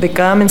de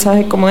cada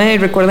mensaje como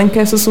recuerden que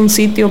eso es un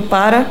sitio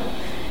para,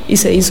 y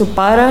se hizo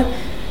para,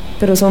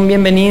 pero son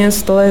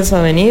bienvenidas todas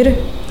a venir.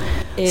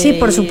 Sí,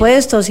 por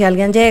supuesto, si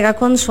alguien llega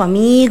con su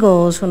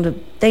amigo,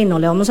 no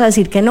le vamos a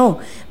decir que no,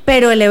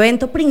 pero el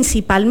evento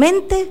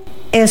principalmente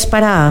es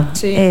para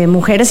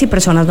mujeres y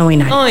personas no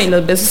binarias. No, y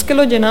las veces que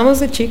lo llenamos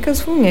de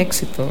chicas fue un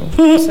éxito.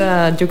 O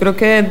sea, yo creo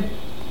que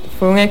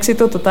fue un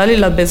éxito total, y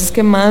las veces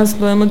que más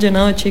lo hemos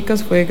llenado de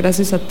chicas fue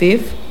gracias a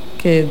Tiff,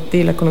 que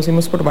la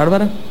conocimos por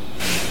Bárbara.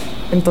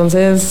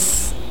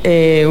 Entonces,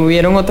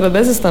 hubieron otras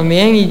veces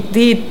también,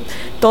 y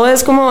todo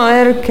es como a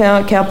ver qué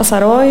va a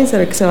pasar hoy,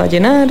 ¿será que se va a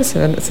llenar?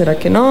 ¿Será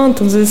que no?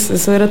 Entonces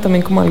eso era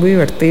también como algo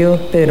divertido,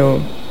 pero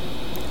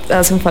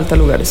hacen falta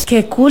lugares.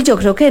 Qué cool, yo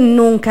creo que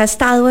nunca he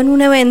estado en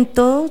un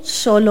evento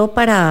solo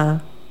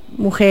para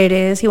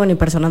mujeres y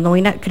personas no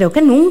binarias, creo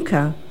que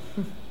nunca.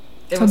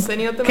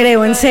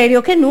 Creo en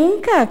serio que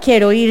nunca,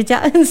 quiero ir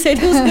ya, en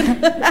serio.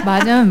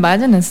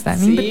 Vayan,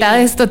 están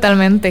invitadas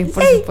totalmente,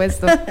 por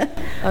supuesto.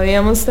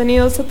 Habíamos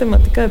tenido esta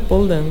temática de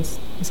pole dance.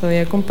 Nos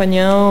había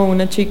acompañado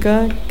una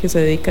chica que se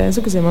dedica a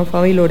eso, que se llama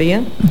Fabi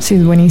Loría. Sí,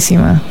 es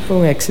buenísima. Fue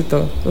un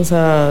éxito. O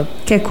sea,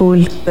 qué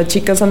cool. Las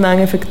chicas andaban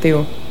en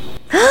efectivo.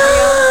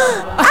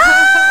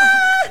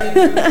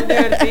 Muy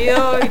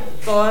divertido,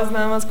 y todas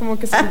nada más como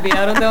que se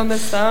olvidaron de dónde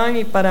estaban,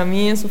 y para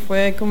mí eso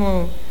fue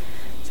como,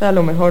 o sea,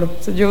 lo mejor.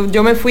 O sea,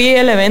 yo me fui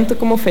al evento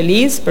como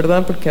feliz,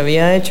 ¿verdad? Porque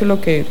había hecho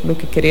lo que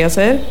quería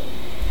hacer,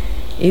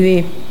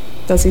 y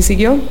así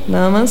siguió,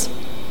 nada más.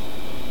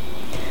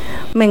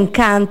 Me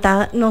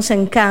encanta, nos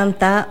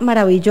encanta,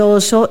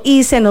 maravilloso,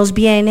 y se nos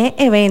viene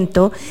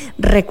evento.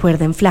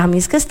 Recuerden,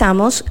 Flamis, que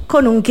estamos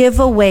con un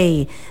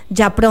giveaway.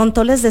 Ya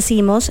pronto les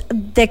decimos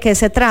de qué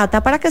se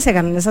trata para que se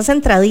ganen esas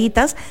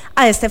entraditas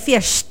a este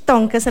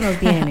fiestón que se nos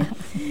viene.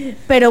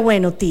 Pero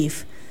bueno,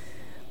 Tiff,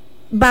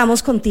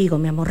 vamos contigo,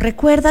 mi amor.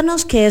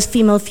 Recuérdanos qué es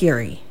Female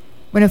Fury.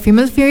 Bueno,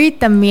 Female Fury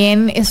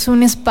también es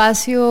un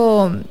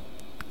espacio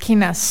que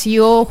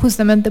nació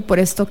justamente por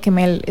esto que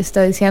Mel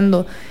está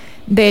diciendo.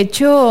 De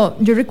hecho,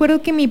 yo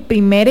recuerdo que mi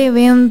primer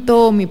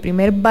evento, mi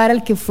primer bar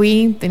al que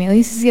fui, tenía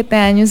 17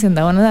 años y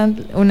andaba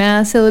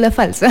una cédula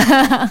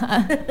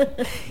falsa.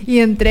 Y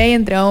entré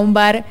a un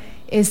bar.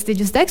 Yo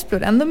estaba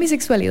explorando mi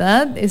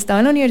sexualidad,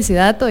 estaba en la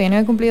universidad, todavía no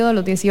había cumplido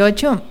los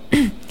 18.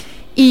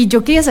 Y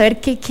yo quería saber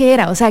qué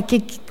era, o sea,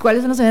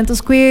 cuáles son los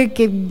eventos queer,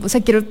 o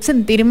sea, quiero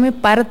sentirme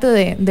parte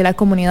de la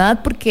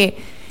comunidad, porque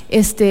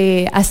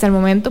hasta el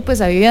momento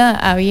pues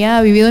había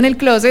vivido en el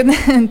closet.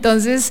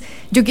 Entonces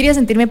yo quería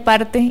sentirme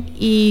parte,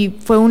 y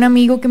fue un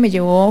amigo que me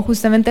llevó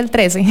justamente al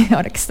 13,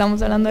 ahora que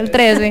estamos hablando del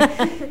 13,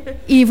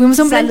 y fuimos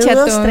a un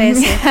planchatón. Saludos,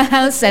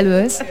 13.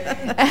 Saludos.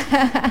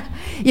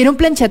 Y era un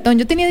planchatón,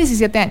 yo tenía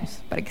 17 años,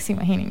 para que se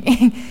imaginen.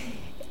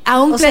 A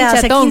un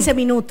planchatón. Sea, hace 15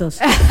 minutos.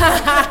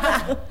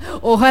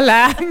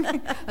 Ojalá.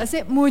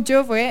 Hace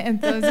mucho fue.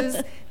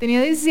 Entonces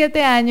tenía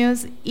 17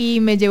 años y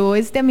me llevó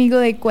este amigo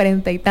de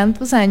 40 y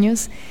tantos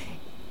años.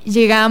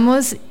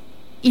 Llegamos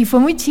y fue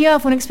muy chiva,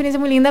 fue una experiencia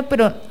muy linda,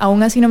 pero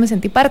aún así no me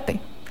sentí parte,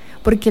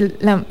 porque el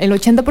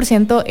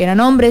 80% eran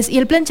hombres, y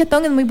el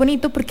planchatón es muy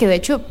bonito porque de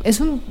hecho es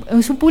un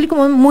público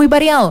muy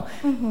variado,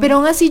 pero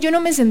aún así yo no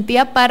me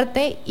sentía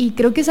parte, y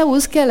creo que esa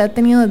búsqueda la he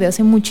tenido desde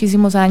hace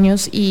muchísimos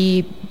años,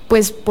 y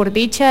pues por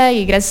dicha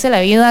y gracias a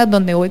la vida,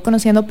 donde voy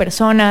conociendo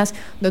personas,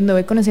 donde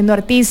voy conociendo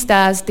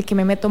artistas, de que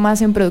me meto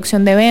más en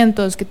producción de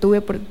eventos, que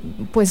tuve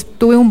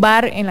un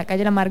bar en la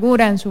calle La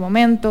Amargura en su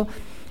momento.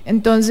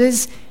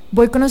 Entonces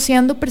voy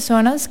conociendo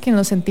personas que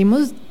nos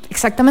sentimos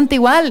exactamente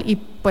igual, y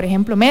por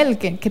ejemplo Mel,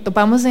 que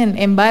topamos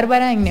en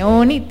Bárbara, en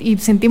Neón, y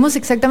sentimos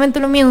exactamente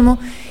lo mismo,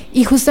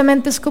 y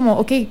justamente es como,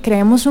 ok,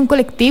 creemos un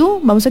colectivo,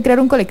 vamos a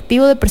crear un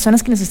colectivo de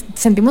personas que nos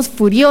sentimos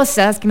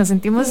furiosas, que nos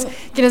sentimos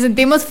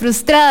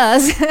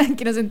frustradas,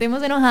 que nos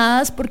sentimos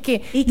enojadas,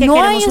 porque y que no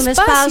hay un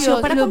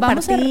espacio para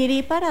compartir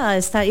y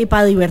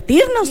para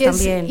divertirnos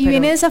también. Y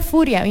viene esa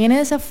furia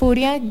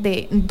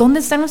de dónde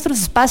están nuestros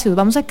espacios,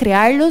 vamos a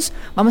crearlos,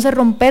 vamos a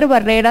romper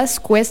barreras,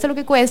 cueste lo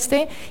que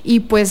cueste,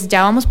 y pues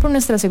ya vamos por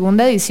nuestra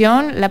segunda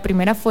edición. La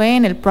primera fue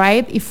en el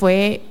Pride y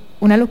fue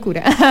una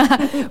locura.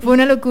 Fue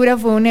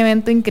un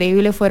evento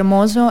increíble, fue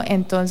hermoso.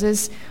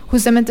 Entonces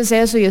justamente es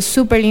eso, y es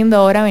súper lindo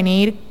ahora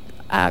venir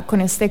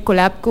con este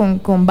collab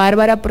con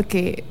Bárbara,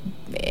 porque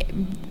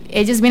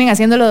ellos vienen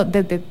haciéndolo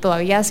desde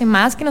todavía hace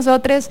más que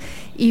nosotros,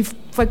 y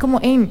fue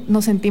como,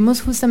 nos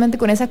sentimos justamente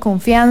con esa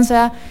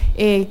confianza,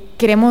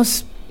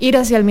 queremos ir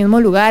hacia el mismo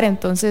lugar.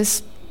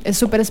 Entonces es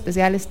súper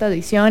especial esta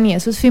edición y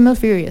eso es Female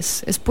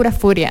Furious, es pura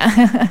furia.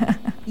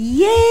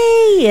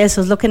 ¡Yay!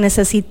 Eso es lo que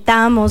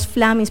necesitamos,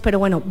 Flamis. Pero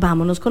bueno,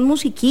 vámonos con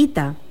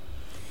musiquita.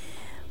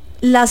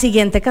 La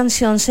siguiente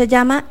canción se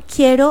llama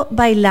Quiero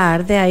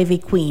Bailar de Ivy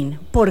Queen.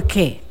 ¿Por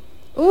qué?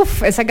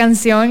 Uf, esa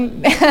canción.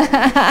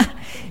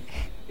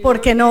 ¿Por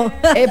qué no?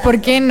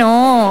 ¿Por qué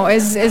no?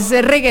 Es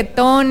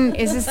reggaetón,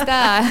 es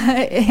esta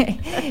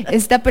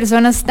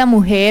persona, esta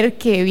mujer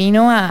que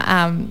vino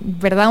a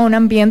 ¿verdad? Un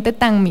ambiente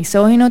tan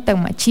misógino,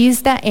 tan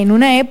machista, en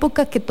una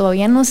época que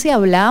todavía no se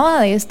hablaba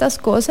de estas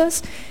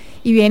cosas,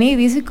 y viene y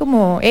dice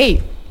como,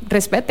 hey,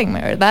 respétenme,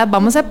 ¿verdad?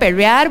 Vamos a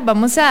perrear,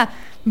 vamos a,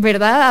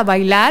 ¿verdad? A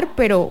bailar,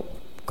 pero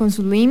con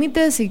sus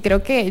límites. Y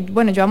creo que,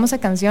 bueno, yo amo esa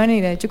canción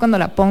y de hecho cuando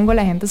la pongo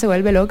la gente se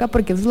vuelve loca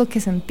porque eso es lo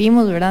que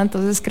sentimos, ¿verdad?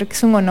 Entonces creo que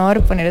es un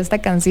honor poner esta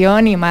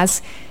canción, y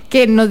más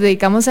que nos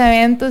dedicamos a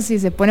eventos y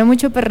se pone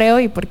mucho perreo,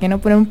 y por qué no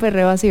poner un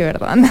perreo así,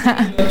 ¿verdad?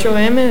 El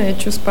 8M de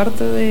hecho es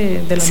parte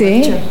de la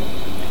marcha.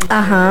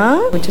 Ajá.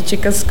 Muchas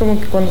chicas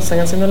como que cuando están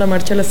haciendo la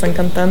marcha la están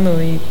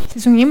cantando y...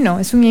 Es un himno.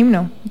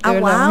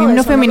 Wow, un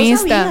himno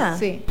feminista. No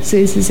sí.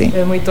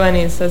 Es muy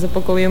tuanis. Hace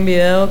poco vi un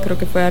video, creo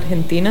que fue de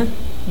Argentina,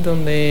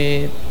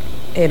 donde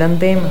eran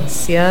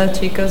demasiadas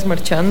chicas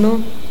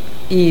marchando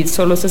y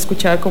solo se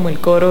escuchaba como el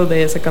coro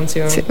de esa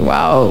canción. Sí,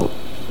 wow.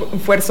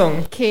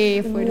 Fuerzón.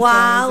 Qué fuerza,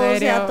 wow, en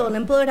serio. o sea, todo el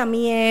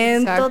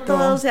empoderamiento, Exacto.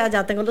 todo, o sea,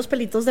 ya tengo los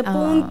pelitos de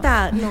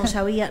punta.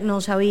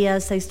 No sabía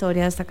esta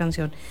historia de esta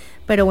canción.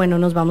 Pero bueno,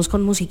 nos vamos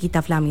con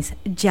musiquita, Flamis.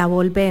 Ya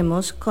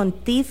volvemos con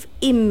Tiff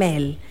y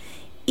Mel.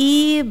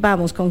 Y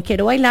vamos con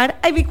Quiero Bailar,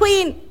 Ivy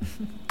Queen.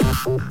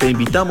 Te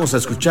invitamos a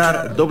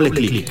escuchar Doble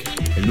Clic,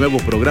 el nuevo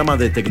programa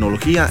de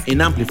tecnología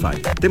en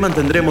Amplify. Te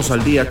mantendremos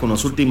al día con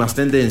las últimas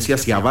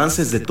tendencias y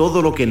avances de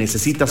todo lo que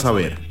necesitas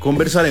saber.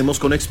 Conversaremos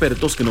con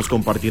expertos que nos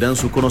compartirán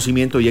su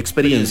conocimiento y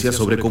experiencia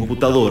sobre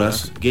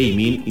computadoras,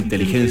 gaming,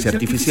 inteligencia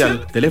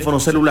artificial,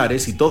 teléfonos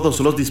celulares y todos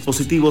los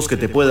dispositivos que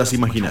te puedas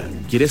imaginar.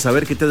 ¿Quieres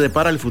saber qué te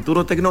depara el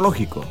futuro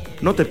tecnológico?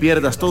 No te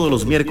pierdas todos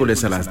los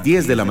miércoles a las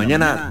 10 de la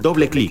mañana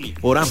Doble Clic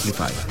por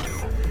Amplify.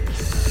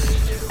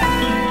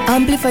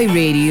 Amplify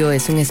Radio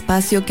es un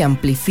espacio que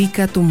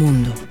amplifica tu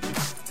mundo.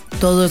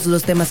 Todos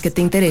los temas que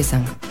te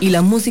interesan y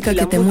la música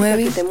que te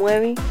mueve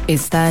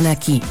están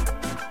aquí.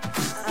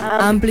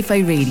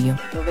 Amplify Radio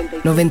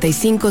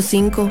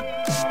 95.5,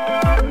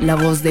 la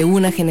voz de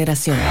una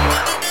generación.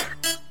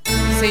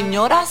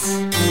 Señoras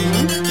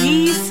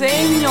y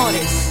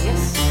señores,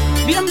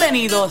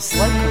 bienvenidos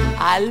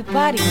al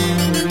party.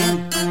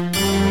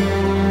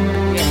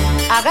 Bien.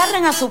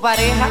 Agarren a su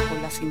pareja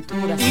por la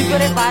cintura y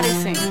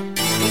prepárense.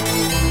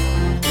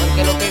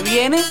 Que lo que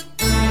viene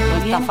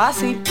no está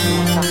fácil,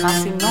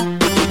 no.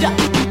 Ya.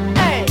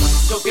 Hey.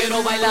 Yo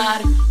quiero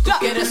bailar, tú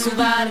quieres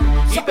sudar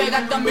y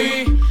pegarte a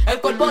mí,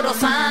 el cuerpo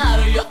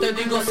rosado. Yo te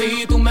digo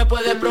si tú me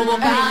puedes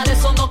provocar,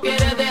 eso no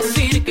quiere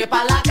decir que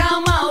pa' la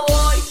cama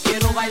voy.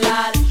 Quiero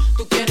bailar,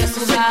 tú quieres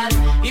sudar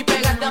y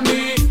pegarte a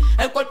mí,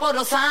 el cuerpo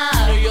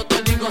rosado. Yo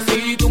te digo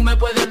si tú me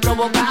puedes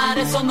provocar,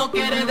 eso no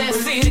quiere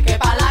decir que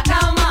pa' la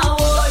cama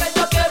voy. Lo que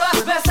yo quiero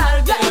es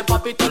besarte,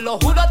 papi, te lo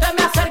juro, te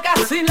me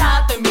acercas y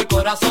late mi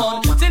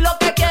corazón. Si lo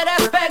que quieres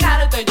es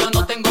pegarte, yo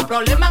no tengo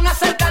problema en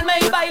acercarme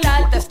y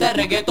bailarte este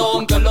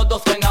reggaetón, que los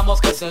dos tengamos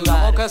que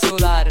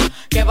sudar,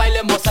 que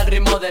bailemos al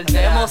ritmo del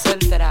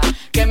tra,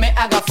 que me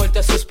haga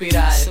fuerte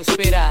suspirar,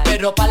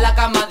 pero pa' la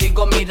cama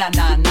digo mira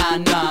na,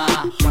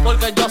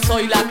 porque yo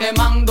soy la que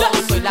mando,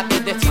 soy la que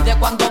decide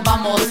cuando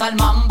vamos al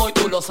mambo y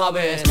tú lo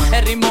sabes,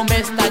 el ritmo me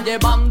está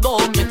llevando,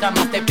 mientras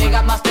más te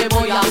pega más te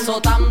voy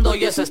azotando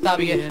y eso está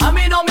bien, a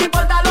mí no me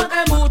importa lo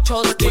que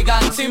muchos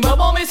digan, si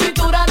muevo mi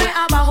cintura de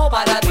abajo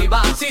para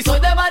arriba, si soy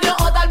de barrio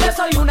o tal vez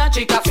soy una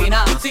chica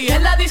fina, si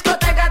en la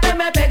discoteca te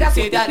me pegas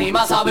y te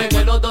animas, sabe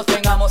que los dos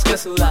tengamos que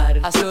sudar,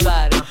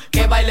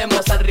 que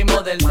bailemos al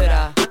ritmo del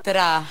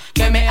tra,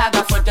 que me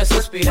haga fuerte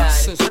suspirar,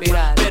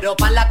 pero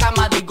pa' la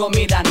cama digo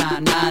mira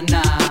na,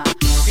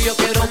 si yo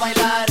quiero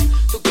bailar,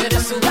 tú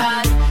quieres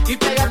sudar y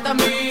pegarte a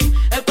mí,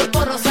 el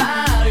cuerpo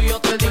rosado, yo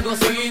te digo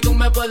si tú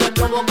me puedes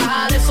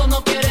provocar, eso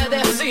no quiere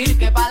decir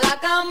que pa' la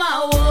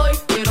cama voy,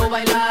 quiero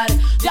bailar,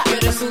 ya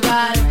quieres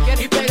sudar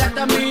y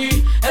pegarte a mí,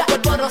 el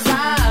cuerpo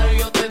rosado,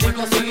 yo te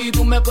digo si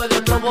tú me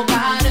puedes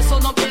provocar, eso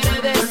no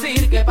quiere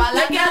decir que pa'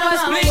 la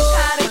cama voy.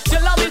 Si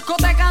en la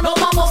discoteca nos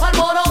vamos a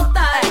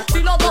alborotar, si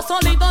los dos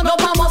solitos nos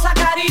vamos a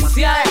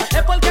acariciar,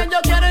 es porque yo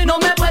quiero y no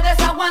me puedes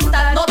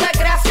aguantar, no te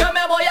creas que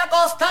me voy a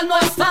acostar, no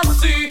es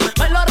así,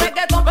 bailo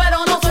reggaetón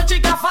pero no soy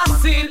chica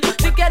fácil,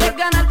 si quieres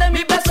ganarte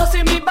mis besos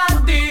y mi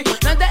body,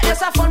 no es de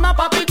esa forma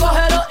papi,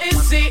 cógelo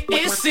easy,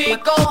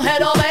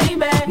 cógelo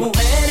baby.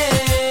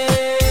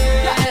 Mujeres,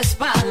 ya es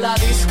pa' la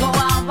disco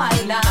a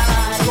bailar,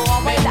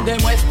 ven,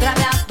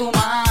 demuéstrale a tu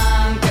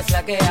man que es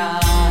la que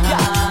hay.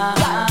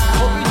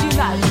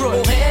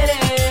 Mujeres,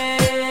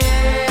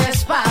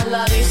 pa'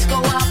 la disco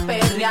a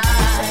perrear,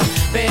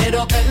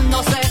 pero que él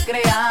no se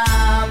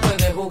crea,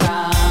 puede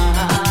jugar.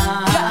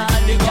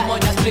 Y como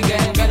ya expliqué,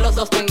 que los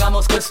dos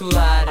tengamos que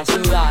sudar,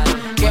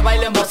 que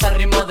bailemos al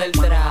ritmo del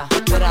tra,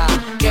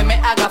 que me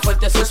haga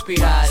fuerte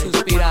suspirar,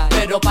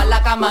 pero pa'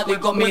 la cama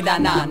digo mira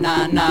na,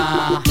 na,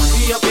 na.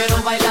 Y yo quiero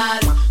bailar,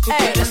 tú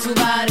quieres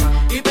sudar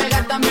y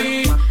pegarte a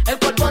mí, el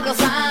cuerpo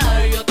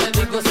rosar. Yo te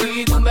digo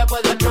si tú me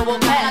puedes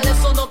provocar,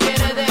 eso no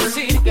quiere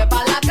decir que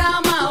pa' la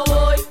cama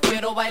voy.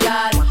 Quiero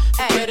bailar,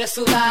 quieres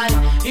sudar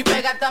y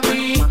pegarte a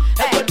mí,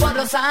 el cuerpo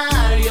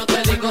rosar. Yo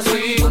te digo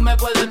si tú me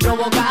puedes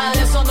provocar,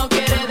 eso no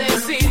quiere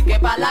decir que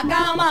pa' la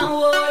cama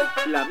voy.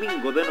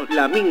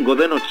 Flamingo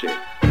de noche.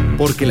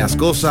 Porque las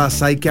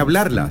cosas hay que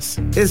hablarlas.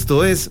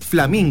 Esto es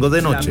Flamingo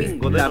de noche.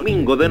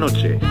 Flamingo de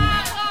noche.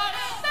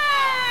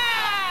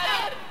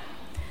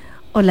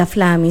 Hola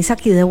Flamis,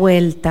 aquí de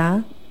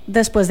vuelta.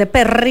 Después de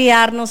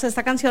perrearnos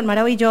esta canción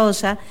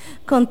maravillosa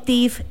con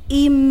Tiff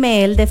y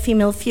Mel de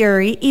Female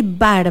Fury y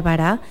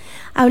Bárbara,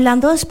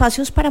 hablando de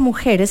espacios para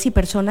mujeres y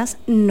personas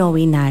no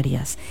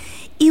binarias.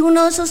 Y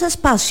uno de esos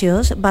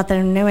espacios va a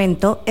tener un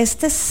evento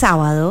este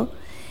sábado.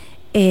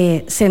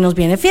 Se nos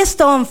viene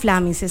fiestón,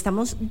 Flamis,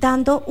 estamos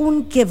dando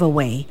un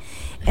giveaway.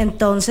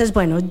 Entonces,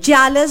 bueno,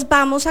 ya les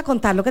vamos a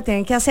contar lo que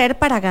tienen que hacer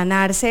para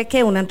ganarse,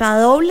 que una entrada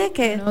doble,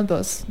 que No,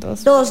 dos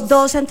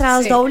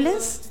entradas sí.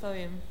 dobles. Está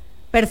bien.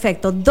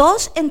 Perfecto,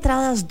 2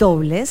 entradas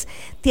dobles.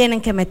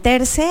 Tienen que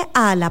meterse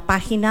a la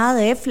página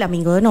de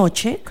Flamingo de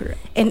Noche,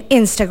 en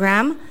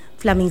Instagram,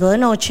 Flamingo de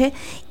Noche,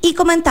 y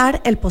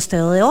comentar el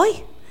posteo de hoy,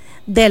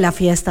 de la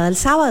fiesta del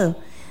sábado.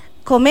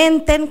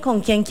 Comenten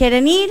con quién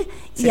quieren ir,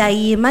 sí. Y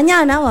ahí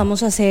mañana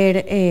vamos a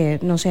hacer,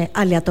 no sé,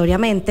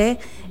 aleatoriamente,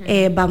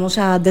 vamos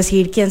a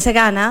decir quién se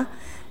gana,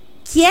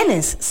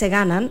 quiénes se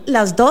ganan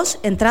las 2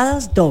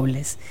 entradas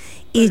dobles.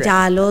 Y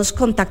ya los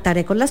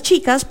contactaré con las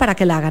chicas para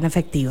que la hagan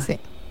efectiva. Sí,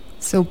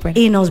 súper.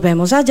 Y nos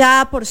vemos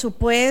allá, por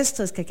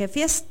supuesto, es que qué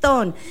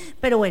fiestón.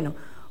 Pero bueno,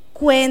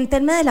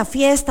 cuéntenme de la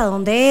fiesta,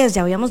 ¿dónde es?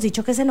 Ya habíamos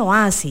dicho que es en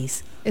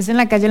Oasis. Es en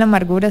la calle La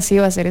Amargura, sí,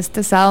 va a ser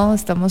este sábado,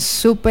 estamos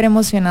súper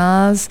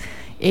emocionadas.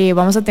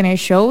 Vamos a tener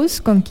shows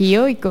con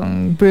Kio y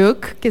con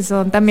Brooke, que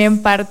son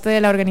también parte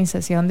de la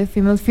organización de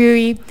Female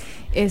Fury.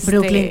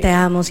 Brooklyn, te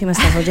amo, si me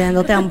estás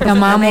oyendo, te amo. Te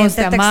amamos,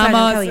 te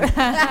amamos.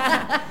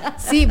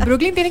 Sí,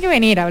 Brooklyn tiene que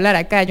venir a hablar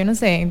acá, yo no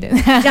sé.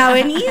 Ya ha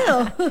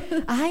venido.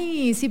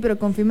 Ay, sí, pero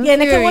con Female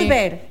Tiene Fury. que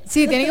volver.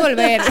 Sí, tiene que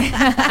volver.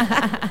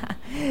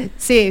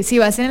 Sí,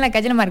 va a ser en la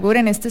calle La Amargura,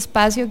 en este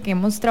espacio que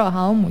hemos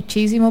trabajado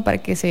muchísimo para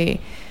que se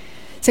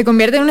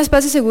convierte en un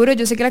espacio seguro.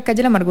 Yo sé que la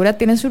calle La Amargura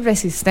tiene su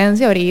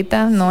resistencia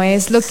ahorita, no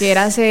es lo que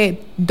era hace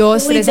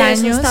 2, 3 de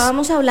años. Eso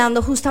estábamos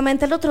hablando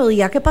justamente el otro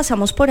día que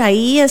pasamos por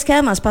ahí, es que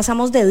además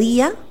pasamos de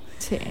día,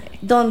 sí,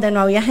 donde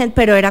no había gente,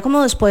 pero era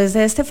como después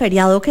de este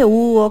feriado que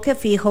hubo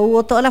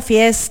toda la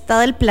fiesta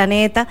del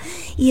planeta,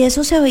 y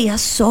eso se veía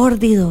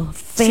sórdido,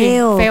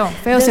 feo, sí,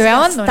 feo, se ve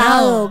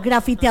abandonado,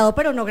 grafiteado,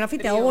 pero no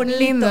grafiteado frío, bonito.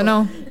 Lindo,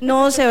 no.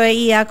 No, se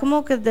veía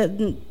como que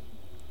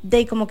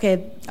como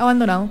que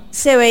abandonado.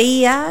 Se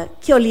veía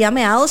que olía a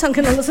meados,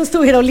 aunque no los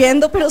estuviera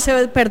oliendo, pero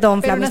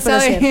perdón, Flamis, pero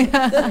es cierto.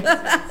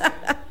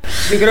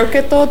 Yo creo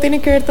que todo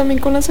tiene que ver también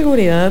con la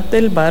seguridad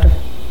del bar.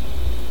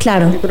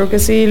 Claro. Yo creo que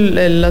si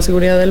la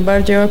seguridad del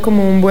bar lleva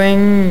como un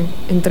buen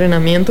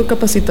entrenamiento,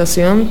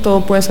 capacitación,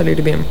 todo puede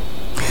salir bien.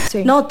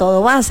 Sí. No,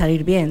 todo va a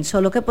salir bien,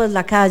 solo que pues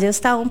la calle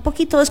está un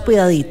poquito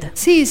descuidadita.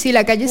 Sí,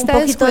 la calle está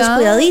un poquito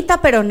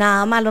descuidadita, pero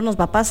nada malo nos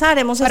va a pasar.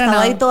 Hemos estado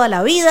ahí toda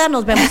la vida,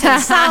 nos vemos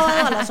el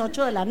sábado a las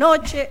 8 de la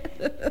noche.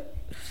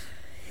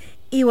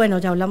 Y bueno,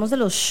 ya hablamos de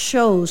los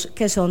shows,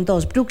 que son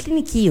 2, Brooklyn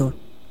y Kio.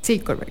 Sí,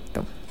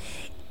 correcto.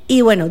 Y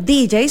bueno,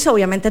 DJs,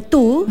 obviamente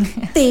tú,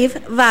 Tiff,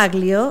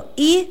 Baglio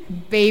y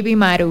Baby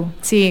Maru.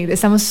 Sí,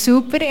 estamos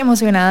súper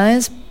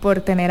emocionadas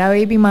por tener a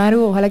Baby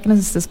Maru, ojalá que nos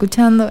esté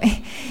escuchando.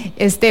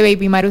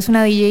 Baby Maru es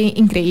una DJ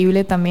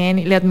increíble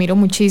también, le admiro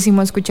muchísimo,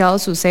 he escuchado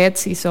sus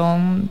sets y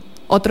son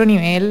otro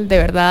nivel, de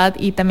verdad,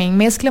 y también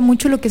mezcla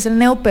mucho lo que es el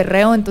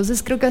neoperreo,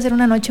 entonces creo que va a ser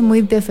una noche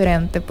muy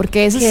diferente,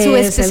 porque ese es su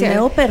especial. El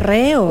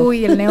neoperreo?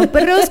 Uy, el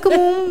neoperreo es como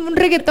un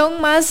reggaetón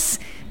más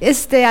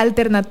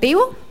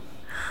alternativo,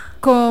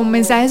 con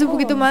mensajes un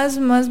poquito más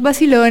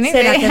vacilones.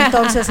 ¿Será que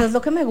entonces es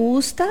lo que me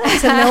gusta?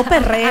 ¿Es el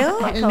neoperreo?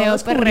 El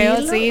neoperreo,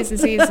 sí.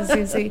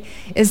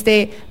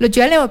 Lo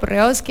chido del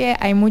neoperreo es que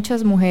hay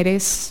muchas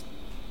mujeres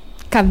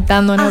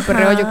cantando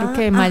neoperreo. Yo creo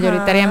que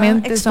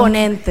mayoritariamente son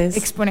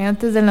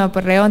exponentes del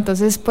neoperreo.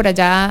 Entonces por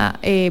allá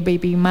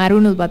Baby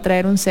Maru nos va a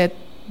traer un set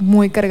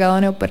muy cargado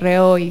de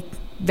neoperreo y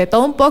de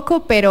todo un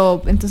poco,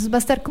 pero entonces va a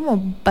estar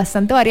como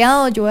bastante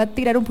variado. Yo voy a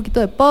tirar un poquito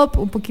de pop,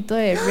 un poquito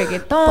de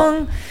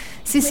reggaetón.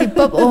 Sí,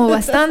 pop,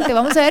 bastante,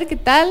 vamos a ver qué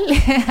tal.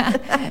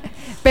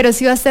 Pero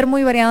sí va a estar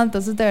muy variado,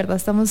 entonces de verdad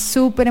estamos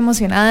súper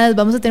emocionadas.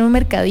 Vamos a tener un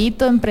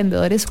mercadito de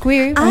emprendedores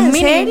queer. ¿En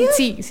serio?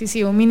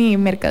 Sí, un mini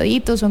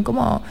mercadito, son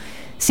como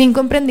 5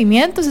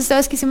 emprendimientos. Esta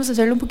vez quisimos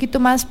hacerlo un poquito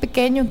más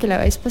pequeño que la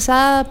vez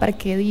pasada para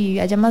que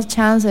haya más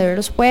chance de ver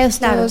los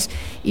puestos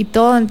y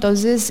todo.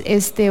 Entonces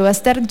va a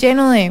estar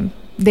lleno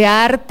de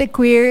arte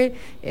queer,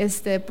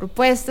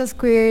 propuestas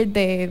queer,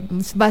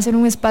 va a ser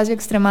un espacio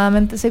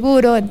extremadamente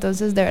seguro,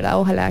 entonces de verdad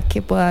ojalá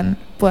que puedan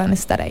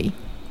estar ahí.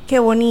 Qué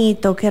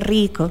bonito, qué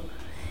rico.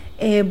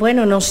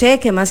 Bueno, no sé,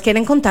 ¿qué más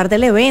quieren contar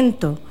del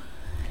evento?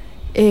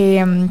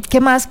 ¿Qué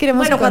más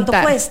queremos contar? ¿Cuánto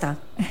cuesta?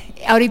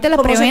 Ahorita la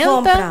 ¿Cómo se preventa...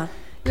 compra?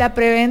 La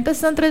preventa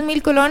está en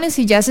 3,000 colones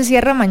y ya se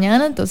cierra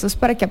mañana, entonces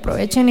para que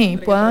aprovechen y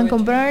puedan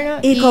comprarlo.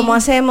 ¿Y cómo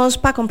hacemos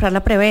para comprar la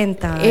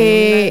preventa?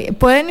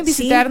 Pueden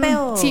visitar ¿Simpe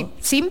o? Sí,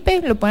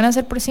 Simpe, lo pueden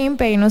hacer por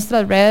Simpe, y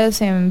nuestras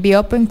redes en Be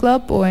Open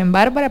Club o en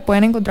Bárbara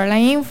pueden encontrar la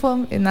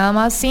info, nada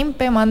más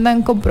Simpe,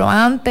 mandan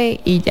comprobante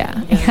y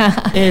ya.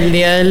 El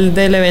día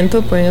del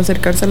evento pueden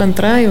acercarse a la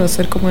entrada y va a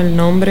ser como el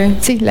nombre.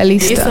 Sí, la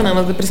lista. Nada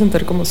más de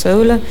presentar como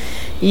cédula.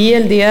 Y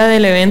el día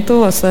del evento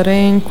va a estar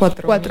en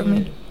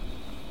 4,000.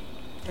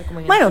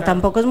 Bueno,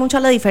 tampoco es mucha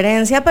la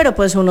diferencia, pero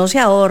pues uno se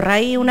ahorra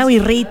ahí una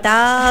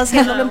birrita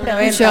haciéndolo en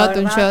preventa.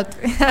 Un shot.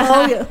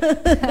 Obvio.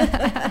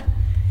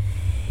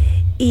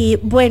 Y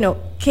bueno,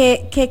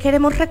 ¿qué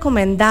queremos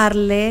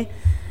recomendarle,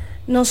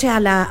 no sé, a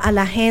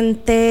la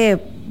gente,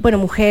 bueno,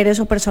 mujeres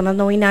o personas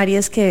no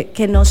binarias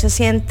que no se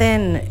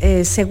sienten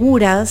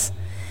seguras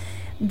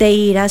de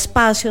ir a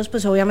espacios?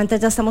 Pues obviamente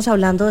ya estamos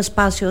hablando de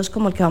espacios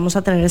como el que vamos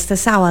a tener este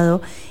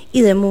sábado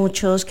y de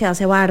muchos que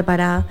hace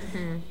Bárbara.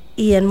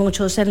 Y en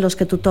muchos en los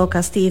que tú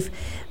tocas, Steve,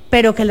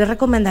 pero ¿qué le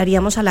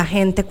recomendaríamos a la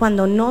gente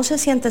cuando no se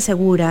siente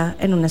segura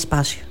en un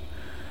espacio?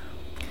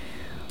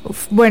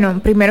 Bueno,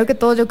 primero que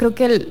todo yo creo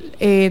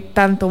que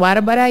tanto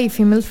Bárbara y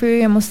Female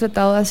Fury hemos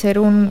tratado de hacer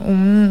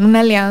una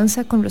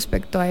alianza con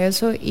respecto a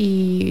eso,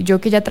 y yo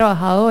que ya he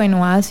trabajado en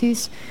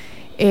Oasis,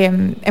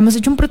 hemos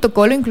hecho un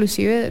protocolo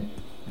inclusive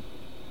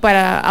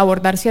para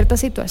abordar ciertas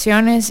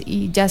situaciones,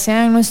 y ya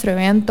sea en nuestro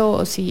evento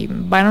o si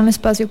van a un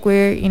espacio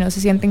queer y no se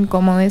sienten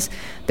cómodos,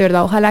 de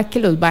verdad ojalá que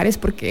los bares,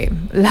 porque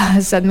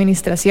las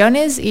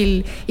administraciones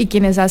y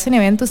quienes hacen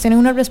eventos tienen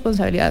una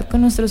responsabilidad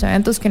con nuestros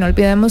eventos, que no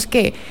olvidemos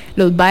que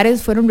los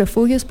bares fueron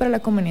refugios para la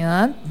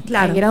comunidad.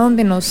 Claro. Ahí era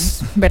donde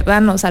nos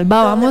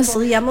salvábamos, donde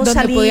podíamos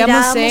salir a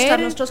mostrar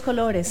nuestros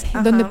colores.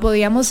 Ajá. Donde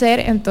podíamos ser.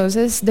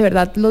 Entonces de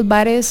verdad los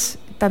bares,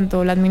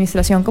 tanto la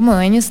administración como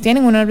dueños,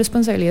 tienen una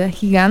responsabilidad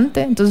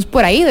gigante. Entonces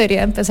por ahí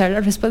debería empezar la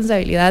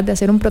responsabilidad de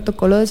hacer un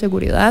protocolo de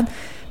seguridad,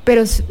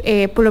 pero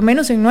por lo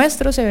menos en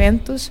nuestros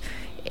eventos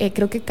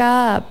creo que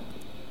cada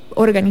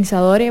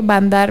organizador va a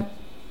andar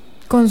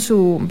con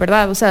su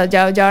verdad, o sea,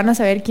 ya van a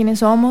saber quiénes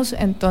somos,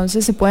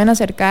 entonces se pueden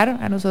acercar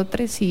a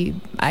nosotros si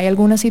hay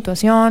alguna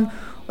situación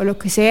o lo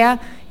que sea,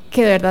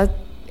 que de verdad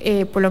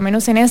por lo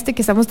menos en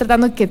que estamos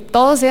tratando que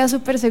todo sea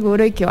súper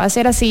seguro, y que va a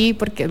ser así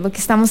porque es lo que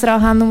estamos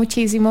trabajando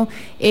muchísimo,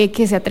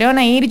 que se atrevan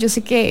a ir. Yo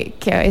sé que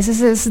a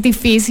veces es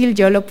difícil,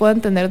 yo lo puedo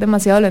entender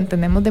demasiado, lo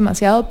entendemos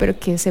demasiado, pero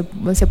que se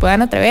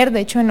puedan atrever. De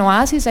hecho en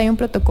Oasis hay un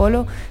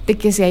protocolo de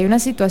que si hay una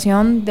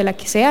situación de la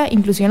que sea,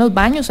 inclusive en los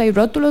baños hay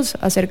rótulos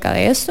acerca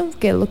de esto,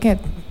 que es lo que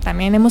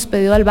también hemos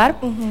pedido al bar.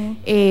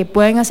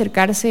 Pueden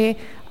acercarse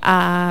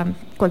a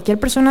cualquier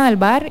persona del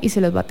bar y se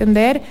les va a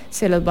atender,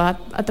 se les va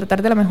a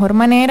tratar de la mejor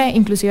manera,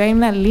 inclusive hay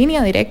una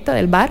línea directa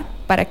del bar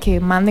para que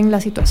manden la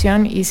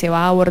situación y se va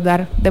a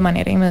abordar de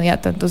manera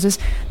inmediata. Entonces,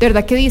 de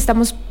verdad que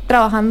estamos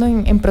trabajando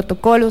en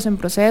protocolos, en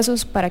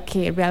procesos, para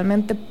que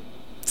realmente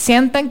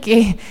sientan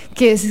que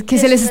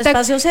se les está... un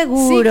espacio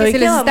seguro, y que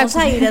vamos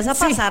a ir a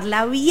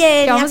pasarla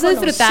bien, que vamos a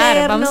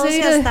disfrutar, vamos a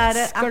ir a estar...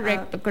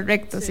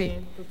 Correcto, sí.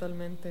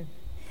 Totalmente.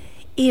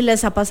 ¿Y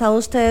les ha pasado a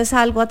ustedes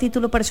algo a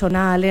título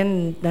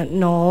personal,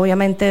 no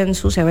obviamente en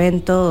sus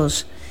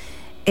eventos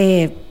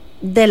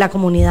de la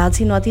comunidad,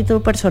 sino a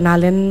título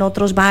personal en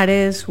otros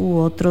bares u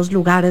otros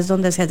lugares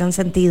donde se hayan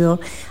sentido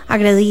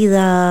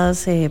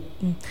agredidas,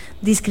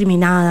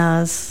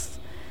 discriminadas?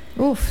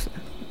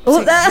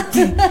 Acosadas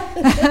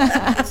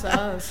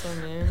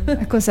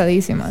también.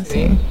 Acosadísimas,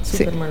 sí.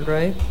 Super mal,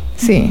 right?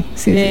 Sí.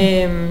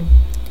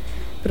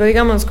 Pero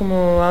digamos,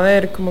 como, a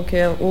ver, como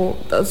que, o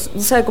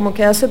sea, como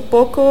que hace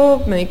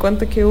poco me di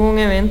cuenta que hubo un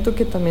evento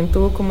que también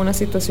tuvo como una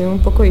situación un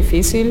poco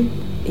difícil,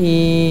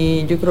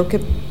 y yo creo que,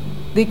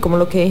 como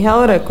lo que dije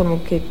ahora,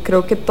 como que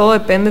creo que todo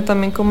depende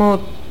también como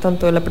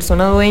tanto de la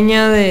persona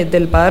dueña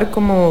del bar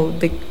como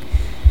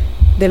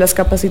de las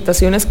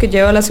capacitaciones que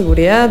lleva la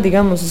seguridad,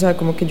 digamos. O sea,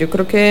 como que yo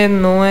creo que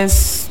no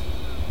es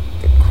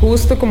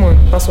justo, como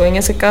pasó en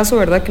ese caso,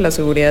 ¿verdad? Que la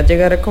seguridad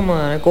llegara como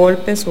a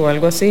golpes o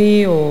algo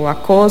así, o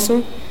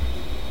acoso.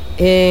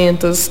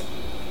 Entonces,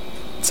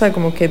 o sea,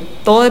 como que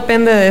todo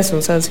depende de eso.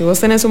 O sea, si vos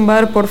tenés un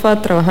bar, porfa,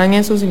 trabaja en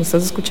eso. Si me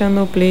estás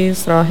escuchando,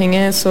 please, trabaja en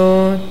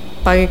eso,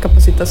 pague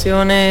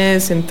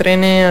capacitaciones,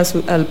 entrene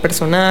al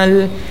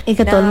personal. Y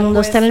que todo el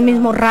mundo esté en el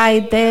mismo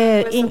ride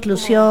de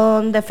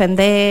inclusión,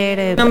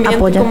 defender, un ambiente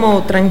apoyar.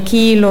 Como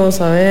tranquilo,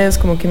 ¿sabes?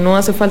 Como que no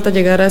hace falta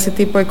llegar a ese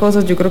tipo de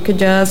cosas. Yo creo que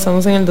ya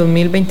estamos en el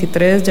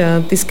 2023, ya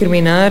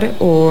discriminar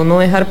o no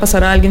dejar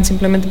pasar a alguien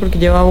simplemente porque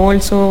lleva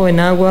bolso,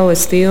 enagua o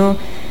vestido,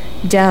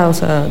 ya, o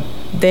sea,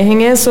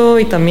 dejen eso,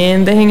 y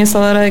también dejen esa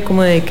hora de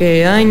como de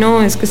que, ay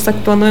no, es que está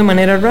actuando de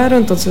manera rara,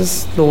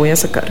 entonces lo voy a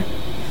sacar.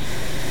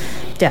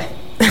 Ya.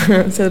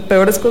 O sea,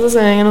 peores cosas se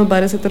ven en los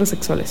bares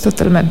heterosexuales.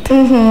 Totalmente.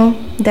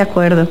 De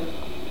acuerdo.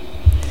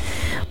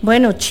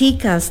 Bueno,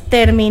 chicas,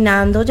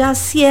 terminando ya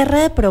cierre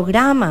de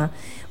programa,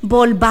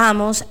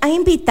 volvamos a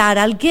invitar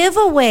al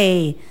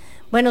giveaway.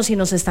 Bueno, si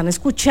nos están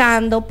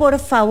escuchando, por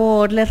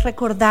favor, les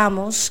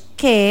recordamos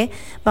que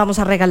vamos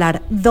a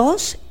regalar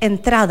 2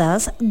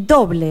 entradas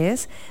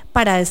dobles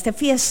para este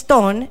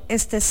fiestón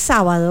este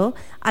sábado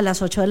a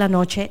las 8 de la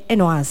noche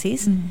en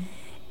Oasis,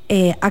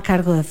 a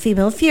cargo de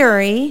Female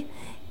Fury.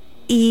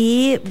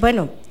 Y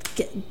bueno,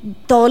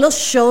 todos los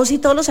shows y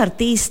todos los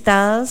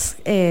artistas,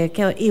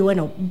 y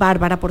bueno,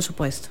 Bárbara, por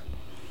supuesto.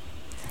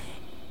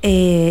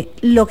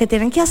 Lo que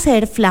tienen que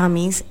hacer,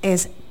 Flamis,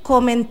 es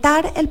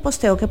comentar el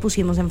posteo que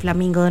pusimos en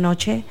Flamingo de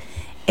Noche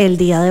el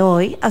día de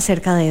hoy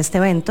acerca de este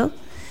evento.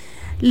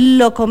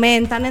 Lo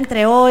comentan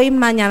entre hoy,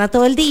 mañana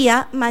todo el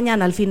día.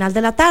 Mañana al final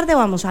de la tarde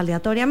vamos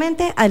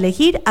aleatoriamente a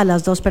elegir a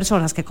las 2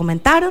 personas que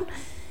comentaron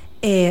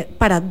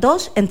para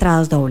 2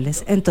 entradas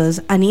dobles.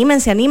 Entonces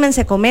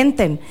anímense,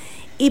 comenten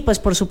y pues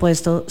por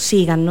supuesto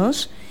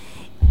síganos.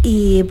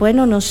 Y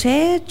bueno, no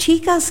sé,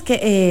 chicas,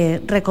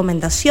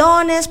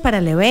 recomendaciones para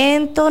el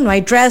evento. No hay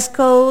dress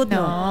code,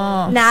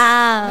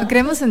 nada. No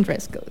creemos en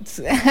dress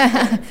codes.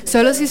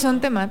 Solo si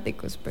son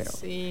temáticos, pero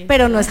Sí.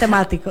 Pero no es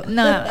temático.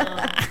 no.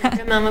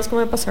 Nada más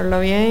como de pasarla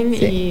bien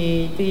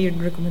y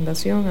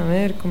recomendación, a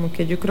ver, como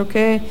que yo creo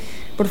que,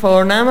 por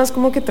favor, nada más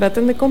como que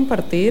traten de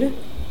compartir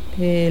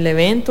el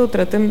evento,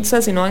 o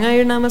sea, si no van a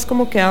ir, nada más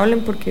como que hablen,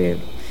 porque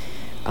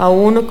a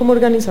uno como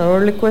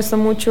organizador le cuesta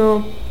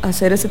mucho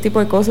hacer ese tipo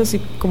de cosas, y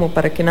como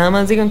para que nada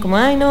más digan como,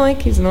 ay no,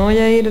 X, no voy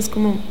a ir, es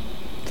como,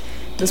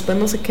 después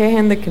no se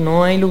quejen de que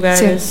no hay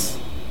lugares,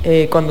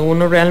 cuando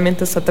uno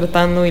realmente está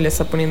tratando y le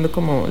está poniendo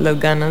como las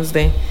ganas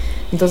de.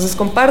 Entonces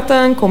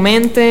compartan,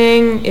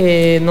 comenten,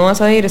 no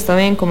vas a ir, está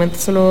bien,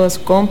 coménteselo a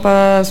su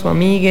compa, a su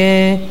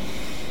amigue,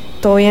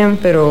 todo bien,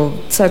 pero o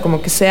sea,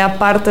 como que sea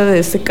parte de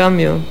este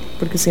cambio,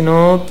 porque si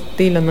no,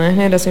 las nuevas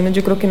generaciones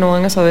yo creo que no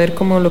van a saber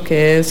como lo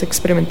que es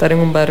experimentar en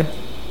un bar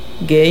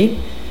gay,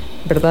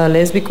 ¿verdad?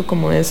 Lésbico,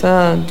 como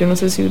esa, yo no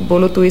sé si vos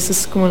lo tuviste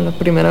como la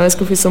primera vez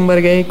que fuiste a un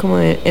bar gay, como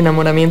de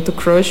enamoramiento,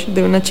 crush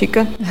de una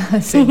chica.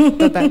 Sí,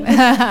 total.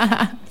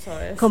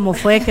 ¿Cómo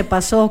fue? ¿Qué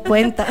pasó?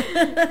 Cuenta.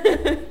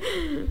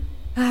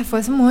 Fue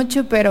hace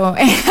mucho, pero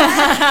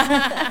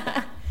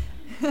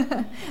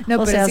no,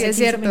 O pero sea, sí hace es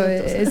cierto,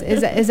 15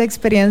 minutos. esa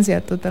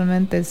experiencia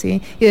totalmente,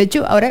 sí. Y de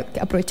hecho, ahora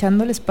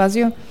aprovechando el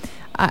espacio,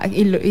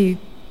 y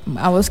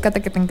a vos, Cata,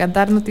 que te encanta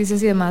dar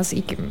noticias y demás,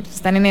 y que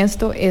están en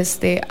esto,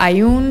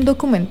 hay un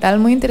documental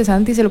muy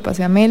interesante, y se lo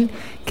pasé a Mel,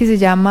 que se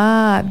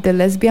llama The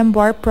Lesbian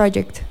Bar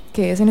Project,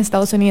 que es en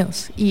Estados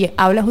Unidos, y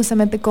habla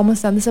justamente cómo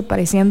están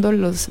desapareciendo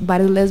los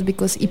bares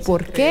lésbicos y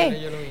por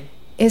qué.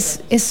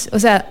 O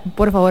sea,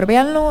 por favor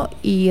véanlo,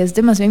 y es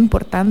demasiado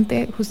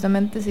importante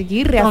justamente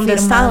seguir reafirmando.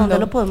 ¿Dónde está? ¿Dónde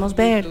lo podemos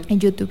ver? En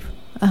YouTube.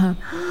 Ajá.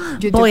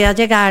 YouTube. Voy a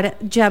llegar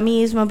ya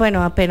mismo,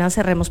 bueno, apenas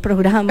cerremos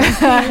programa.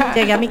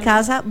 Llegué a mi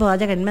casa, voy a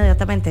llegar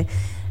inmediatamente.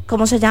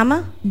 ¿Cómo se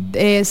llama?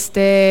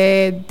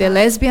 The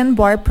Lesbian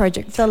Bar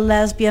Project. The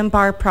Lesbian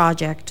Bar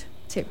Project.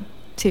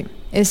 Sí,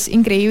 es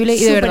increíble y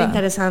de Súper verdad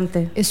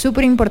interesante. es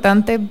súper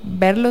importante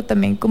verlo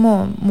también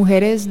como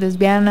mujeres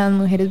lesbianas,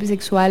 mujeres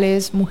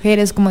bisexuales,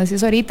 mujeres, como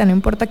decías ahorita, no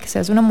importa que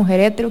seas una mujer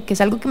hetero, que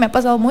es algo que me ha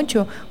pasado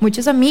mucho.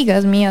 Muchas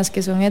amigas mías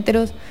que son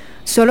heteros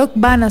solo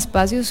van a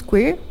espacios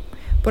queer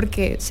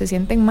porque se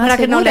sienten más para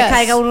que no le seguras.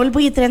 caiga uno el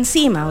buitre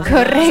encima. O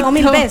sea, Correcto. no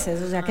 1000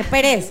 veces, o sea, qué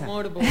pereza.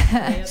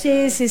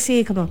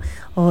 Sí, como,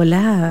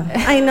 hola.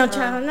 Ay, no,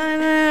 chao,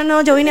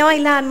 no, yo vine a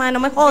bailar, madre, no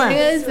me jodan.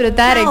 Vine a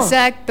disfrutar, No.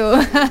 exacto.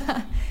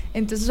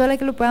 Entonces, ojalá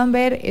que lo puedan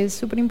ver, es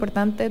súper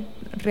importante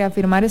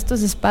reafirmar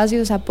estos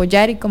espacios,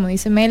 apoyar, y como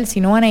dice Mel,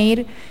 si no van a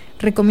ir,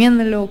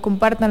 recomiéndenlo,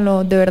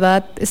 compártanlo, de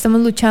verdad,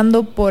 estamos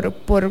luchando por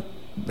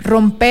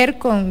romper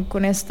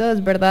con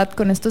estos, ¿verdad?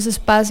 Con estos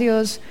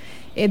espacios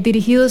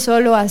dirigidos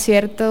solo a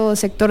cierto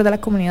sector de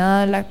la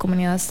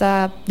comunidad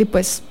está,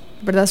 pues,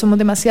 ¿verdad? Somos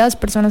demasiadas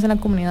personas en la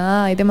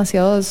comunidad, hay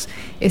demasiados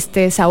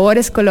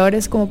sabores,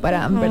 colores como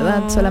para,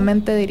 ¿verdad?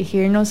 Solamente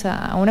dirigirnos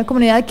a una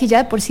comunidad que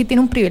ya de por sí tiene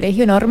un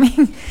privilegio enorme.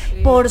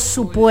 Por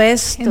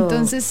supuesto.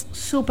 Entonces,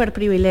 súper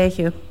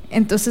privilegio.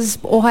 Entonces,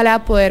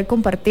 ojalá poder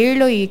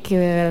compartirlo y que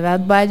de verdad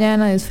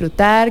vayan a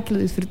disfrutar, que lo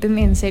disfruten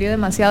en serio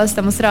demasiado.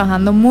 Estamos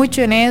trabajando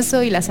mucho en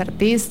eso, y las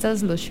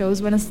artistas, los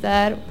shows van a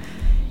estar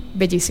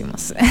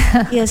bellísimos.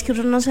 Y es que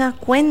uno no se da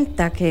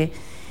cuenta que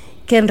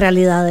en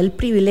realidad el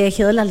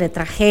privilegio de la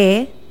letra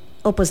G,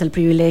 o pues el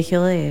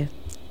privilegio de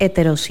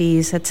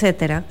heterosis,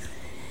 etcétera,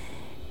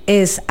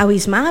 es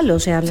abismal. O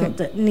sea, Sí.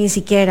 ni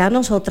siquiera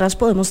nosotras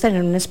podemos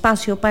tener un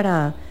espacio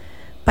para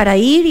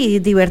ir y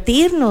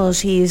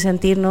divertirnos y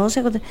sentirnos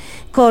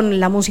con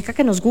la música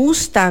que nos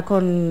gusta,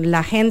 con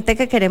la gente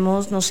que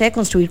queremos, no sé,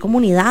 construir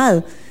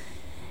comunidad.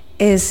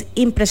 Es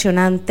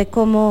impresionante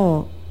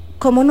cómo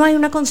no hay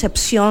una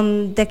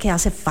concepción de que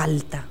hace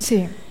falta,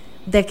 Sí.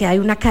 de que hay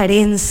una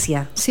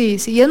carencia. Sí,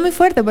 y es muy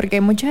fuerte porque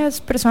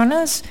muchas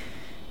personas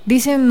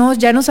dicen, no,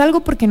 ya no salgo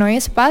porque no hay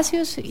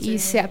espacios, y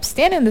se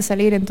abstienen de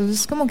salir.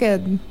 Entonces, como que,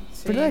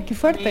 ¿verdad? Qué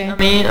fuerte. A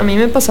mí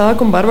me pasaba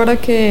con Bárbara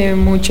que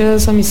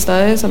muchas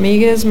amistades,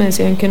 amigues me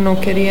decían que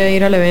no quería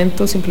ir al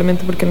evento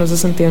simplemente porque no se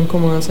sentían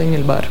cómodas en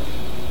el bar.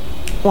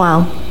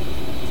 Wow.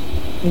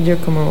 Y yo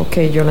como, ok,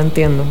 yo lo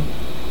entiendo.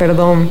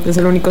 Perdón, es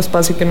el único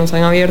espacio que nos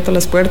han abierto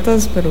las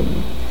puertas, pero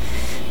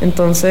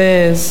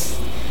entonces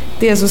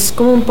Sí, eso es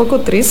como un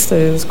poco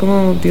triste, es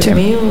como, Dios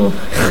mío,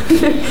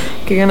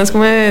 qué ganas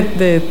como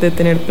de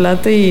tener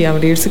plata y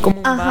abrirse como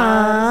un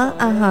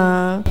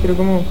bar, pero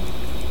como,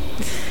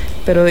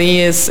 pero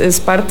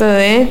es parte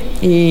de,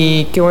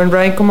 y qué buen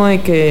ride como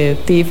de que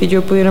Tiff y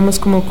yo pudiéramos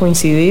como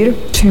coincidir.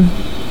 Sí.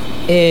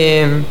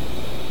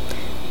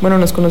 Bueno,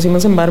 nos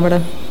conocimos en Bárbara.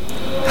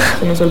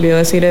 Se nos olvidó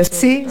decir eso.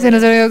 Sí, se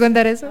nos olvidó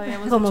contar eso.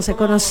 ¿Cómo se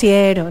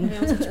conocieron?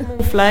 Habíamos hecho como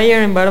un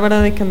flyer en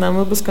Bárbara de que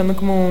andábamos buscando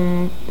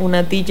como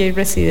una DJ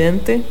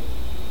residente,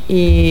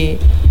 y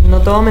no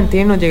te voy a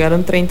mentir, nos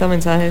llegaron 30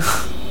 mensajes.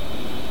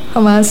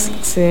 Jamás.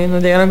 Sí,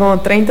 nos llegaron como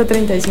 30,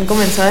 35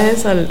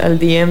 mensajes al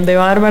DM de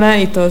Bárbara,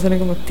 y todos eran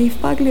como Tiff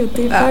Baglio,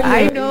 Tiff Baglio.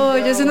 Ay, no,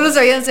 yo eso no lo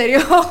sabía, en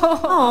serio.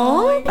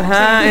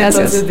 Ajá,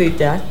 gracias. Entonces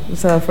ya, o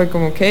sea, fue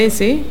como, ok,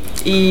 sí.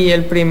 Y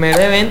el primer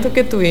evento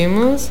que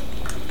tuvimos,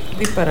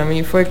 y para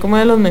mí fue como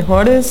de los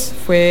mejores,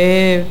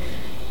 fue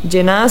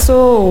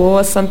llenazo, hubo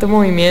bastante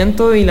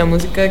movimiento, y la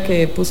música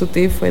que puso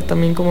Tiff fue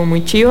también como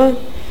muy chiva,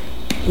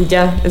 y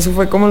ya, eso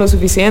fue como lo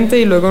suficiente.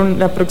 Y luego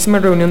la próxima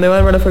reunión de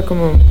Bárbara fue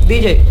como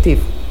DJ Tiff.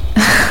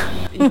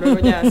 Y luego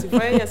ya,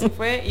 así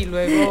fue, y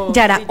luego...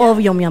 Ya era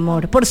obvio, mi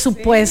amor, por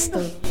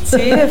supuesto. Sí,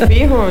 de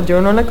fijo, yo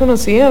no la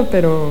conocía,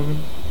 pero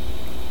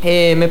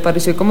me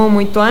pareció como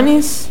muy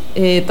tuanis,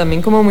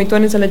 también como muy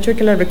tuanis el hecho de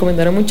que la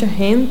recomendara mucha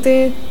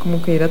gente,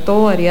 como que era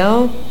todo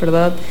variado,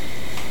 ¿verdad?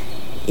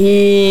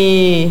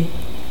 Y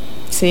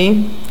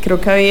sí, creo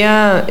que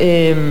había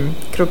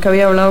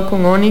hablado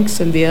con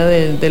Onyx el día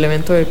del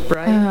evento de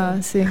Pride. Ajá,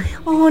 sí.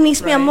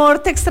 Onyx, mi amor,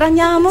 te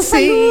extrañamos.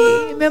 Sí,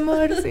 Salud. mi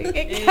amor, sí.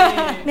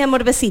 Mi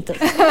amor, besitos.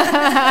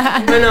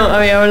 Bueno,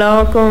 había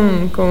hablado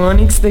con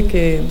Onyx de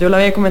que yo le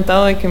había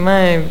comentado de que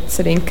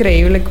sería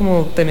increíble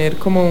como tener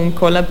como un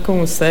collab con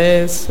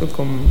ustedes o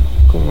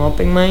con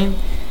Open Mind.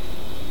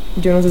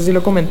 Yo no sé si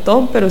lo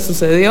comentó, pero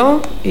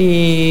sucedió,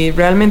 y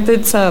realmente,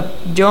 o sea,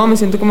 yo me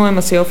siento como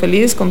demasiado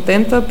feliz,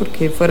 contenta,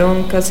 porque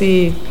fueron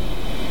casi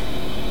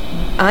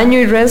año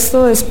y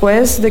resto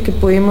después de que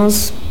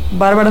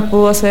Bárbara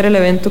pudo hacer el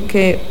evento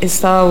que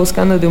estaba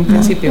buscando desde un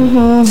principio.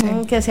 Sí.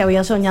 Que se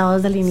había soñado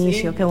desde el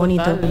inicio, Sí, qué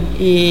bonito. total.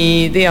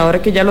 Y de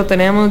ahora que ya lo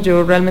tenemos,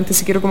 yo realmente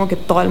sí quiero como que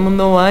todo el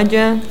mundo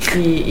vaya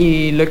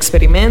y lo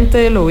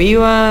experimente, lo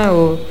viva,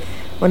 o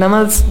nada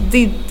más,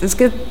 es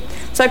que,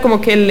 o sea,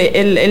 como que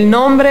el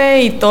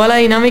nombre y toda la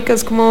dinámica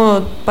es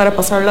como para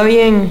pasarla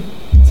bien,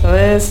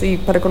 ¿sabes? Y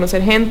para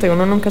conocer gente,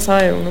 uno nunca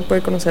sabe, uno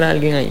puede conocer a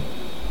alguien ahí.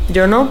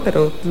 Yo no,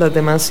 pero los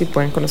demás sí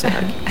pueden conocer a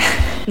alguien.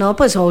 No,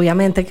 pues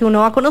obviamente que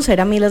uno va a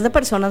conocer a miles de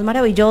personas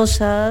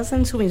maravillosas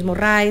en su mismo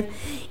ride.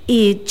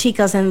 Y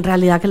chicas, en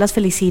realidad que las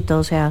felicito,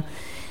 o sea,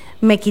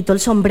 me quito el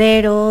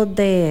sombrero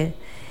de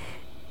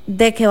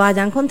que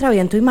vayan contra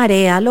viento y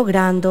marea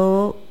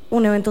logrando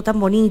un evento tan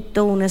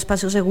bonito, un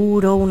espacio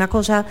seguro, una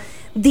cosa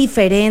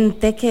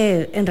diferente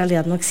que en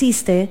realidad no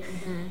existe.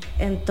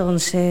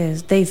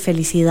 Entonces,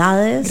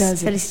 felicidades,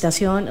 gracias.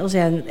 Felicitación, o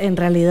sea, en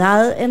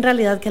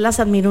realidad que las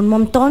admiro un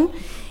montón,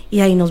 y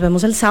ahí nos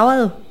vemos el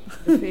sábado.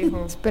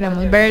 Fijo.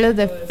 Esperamos verlos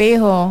de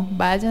fijo.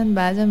 Vayan.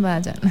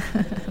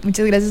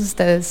 Muchas gracias a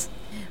ustedes.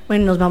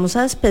 Bueno, nos vamos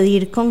a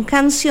despedir con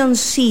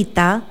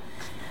cancioncita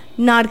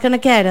Not Gonna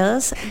Get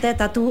Us de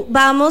Tatú.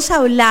 Vamos a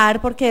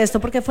hablar, porque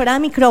fuera de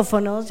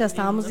micrófonos ya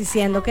estábamos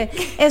diciendo que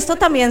esto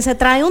también se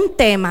trae un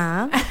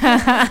tema.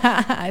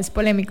 Es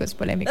polémico, sí.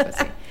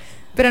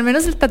 Pero al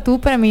menos el tatú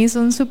para mí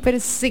son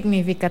súper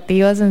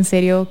significativas, en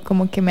serio,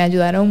 como que me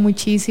ayudaron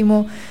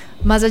muchísimo.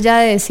 Más allá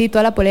de sí,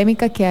 toda la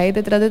polémica que hay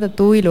detrás de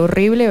Tatú y lo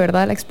horrible,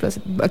 ¿verdad? La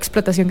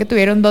explotación que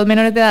tuvieron 2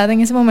 menores de edad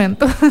en ese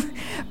momento.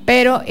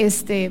 Pero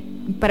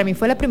para mí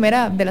fue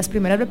de las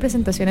primeras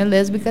representaciones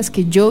lésbicas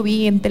que yo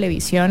vi en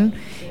televisión.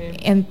 Sí.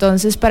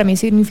 Entonces para mí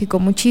significó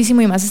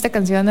muchísimo, y más esta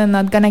canción de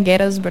Not Gonna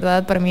Get Us,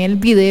 ¿verdad? Para mí el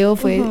video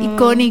fue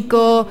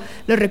icónico,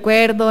 lo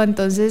recuerdo.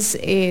 Entonces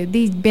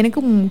viene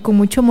con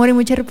mucho amor y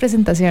mucha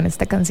representación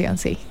esta canción,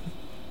 sí.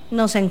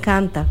 Nos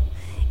encanta.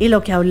 Y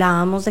lo que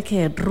hablábamos de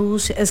que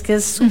Rusia, es que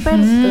es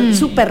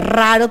súper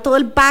raro todo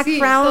el background. Sí,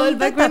 todo el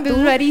background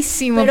es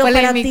rarísimo, pero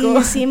polémico.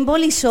 Para ti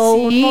simbolizó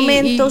un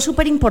momento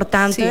súper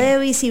importante de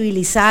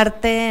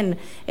visibilizarte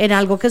en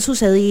algo que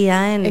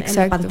sucedía en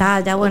la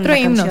pantalla o en la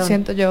canción. Otro himno,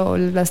 siento yo,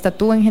 las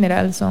tatú en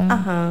general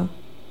son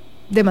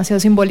demasiado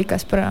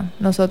simbólicas para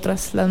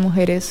nosotras, las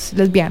mujeres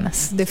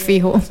lesbianas, de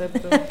fijo.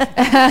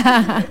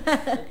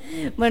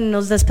 Bueno,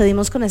 nos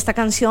despedimos con esta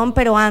canción,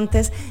 pero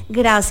antes,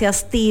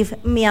 gracias, Tiff,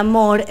 mi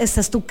amor, esta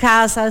es tu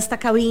casa, esta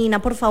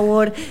cabina, por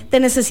favor,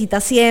 te necesita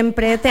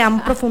siempre, te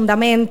amo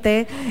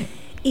profundamente.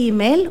 Y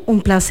Mel,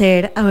 un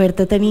placer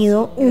haberte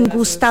tenido, un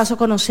gustazo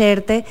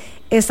conocerte,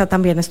 esta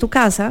también es tu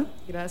casa.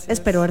 Gracias.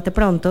 Espero verte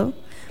pronto.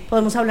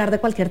 Podemos hablar de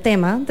cualquier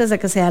tema, desde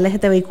que sea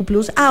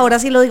LGTBIQ+. Ahora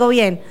sí lo digo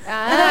bien.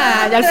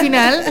 Ya al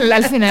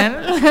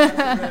final.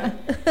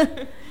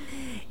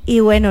 Y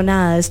bueno,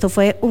 nada, esto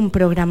fue un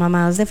programa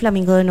más de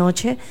Flamingo de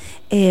Noche.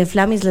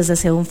 Flamis, les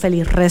deseo un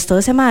feliz resto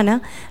de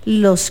semana.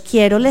 Los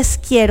quiero, las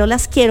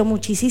quiero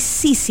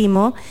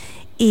muchísimo.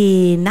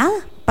 Y nada,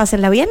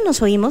 pásenla bien,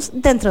 nos oímos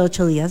dentro de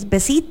 8 días.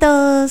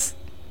 Besitos.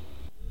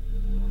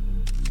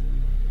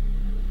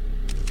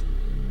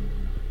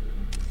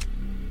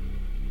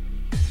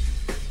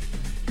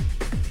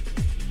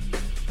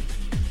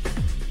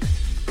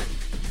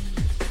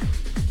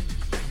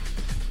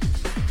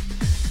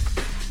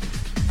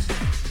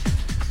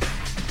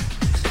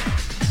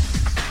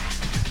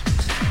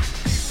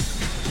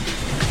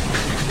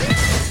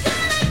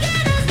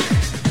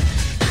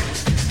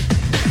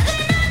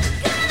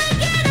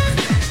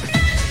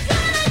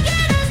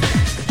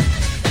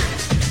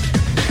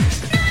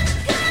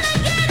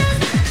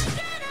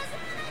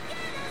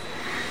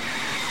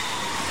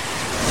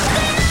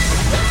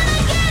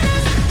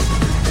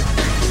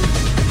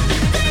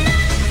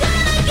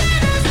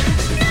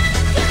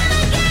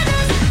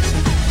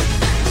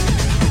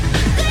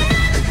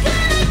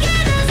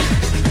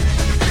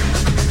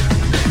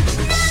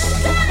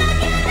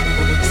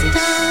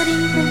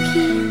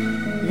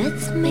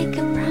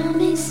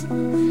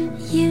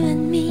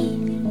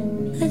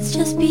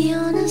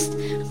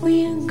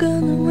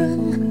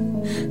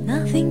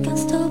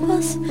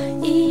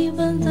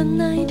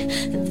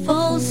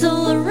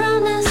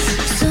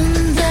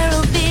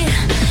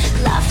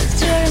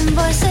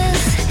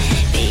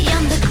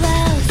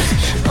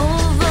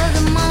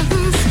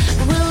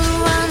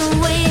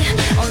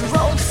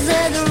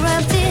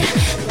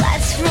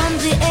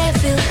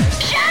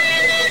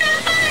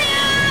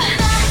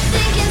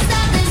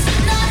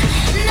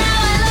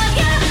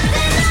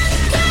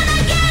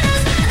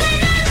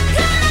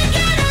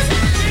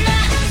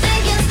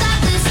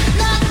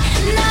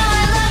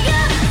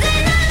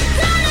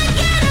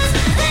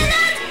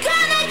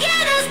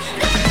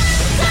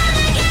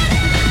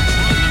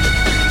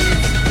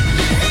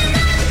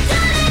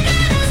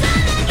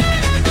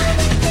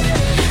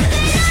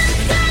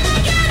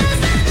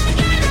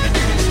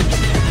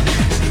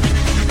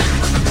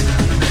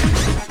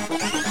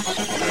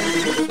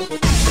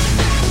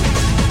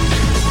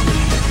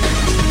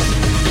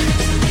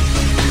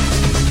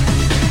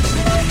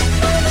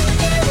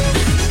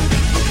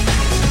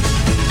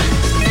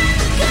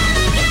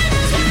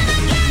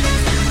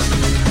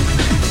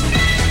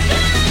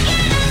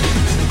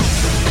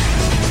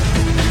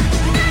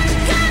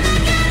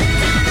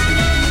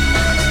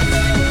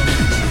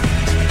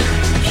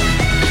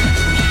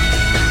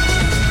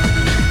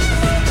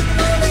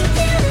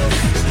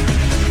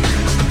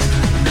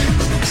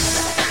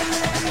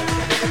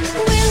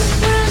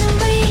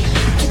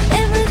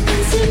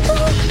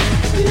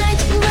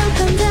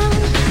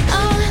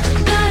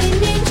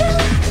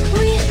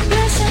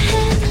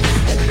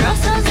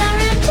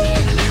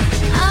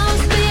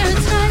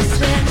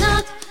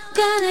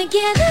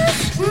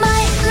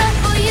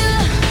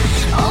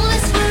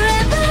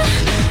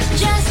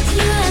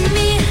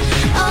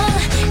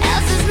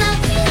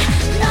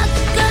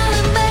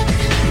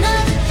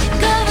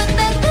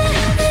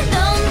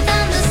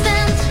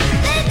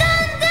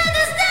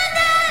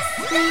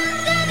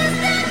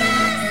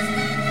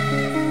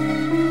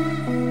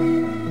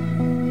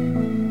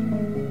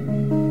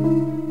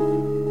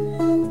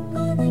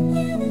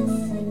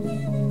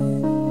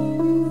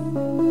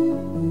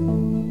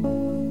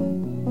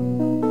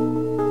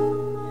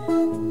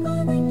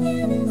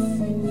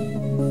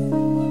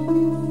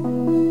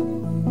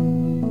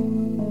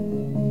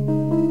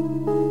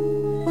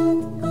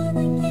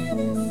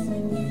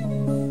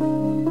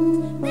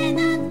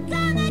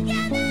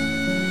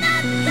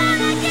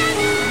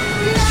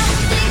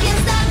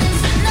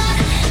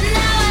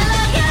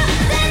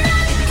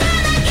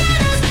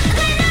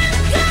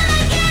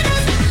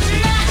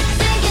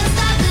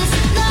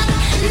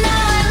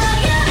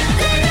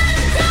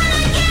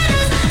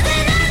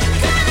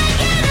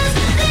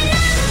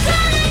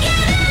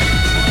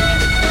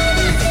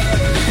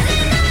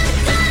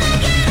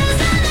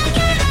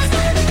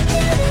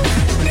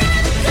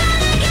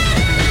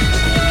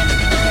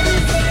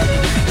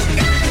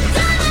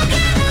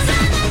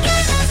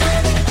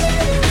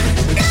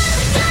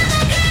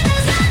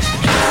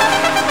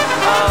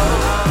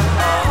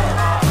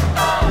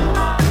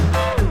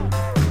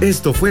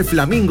 Esto fue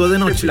Flamingo de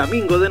Noche.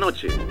 Flamingo de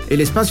Noche.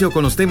 El espacio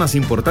con los temas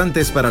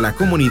importantes para la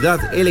comunidad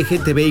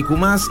LGTBIQ+,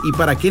 y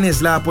para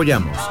quienes la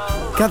apoyamos.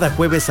 Cada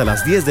jueves a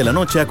las 10 de la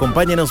noche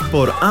acompáñenos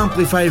por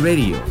Amplify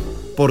Radio,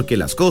 porque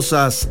las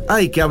cosas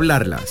hay que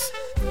hablarlas.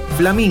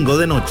 Flamingo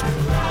de Noche.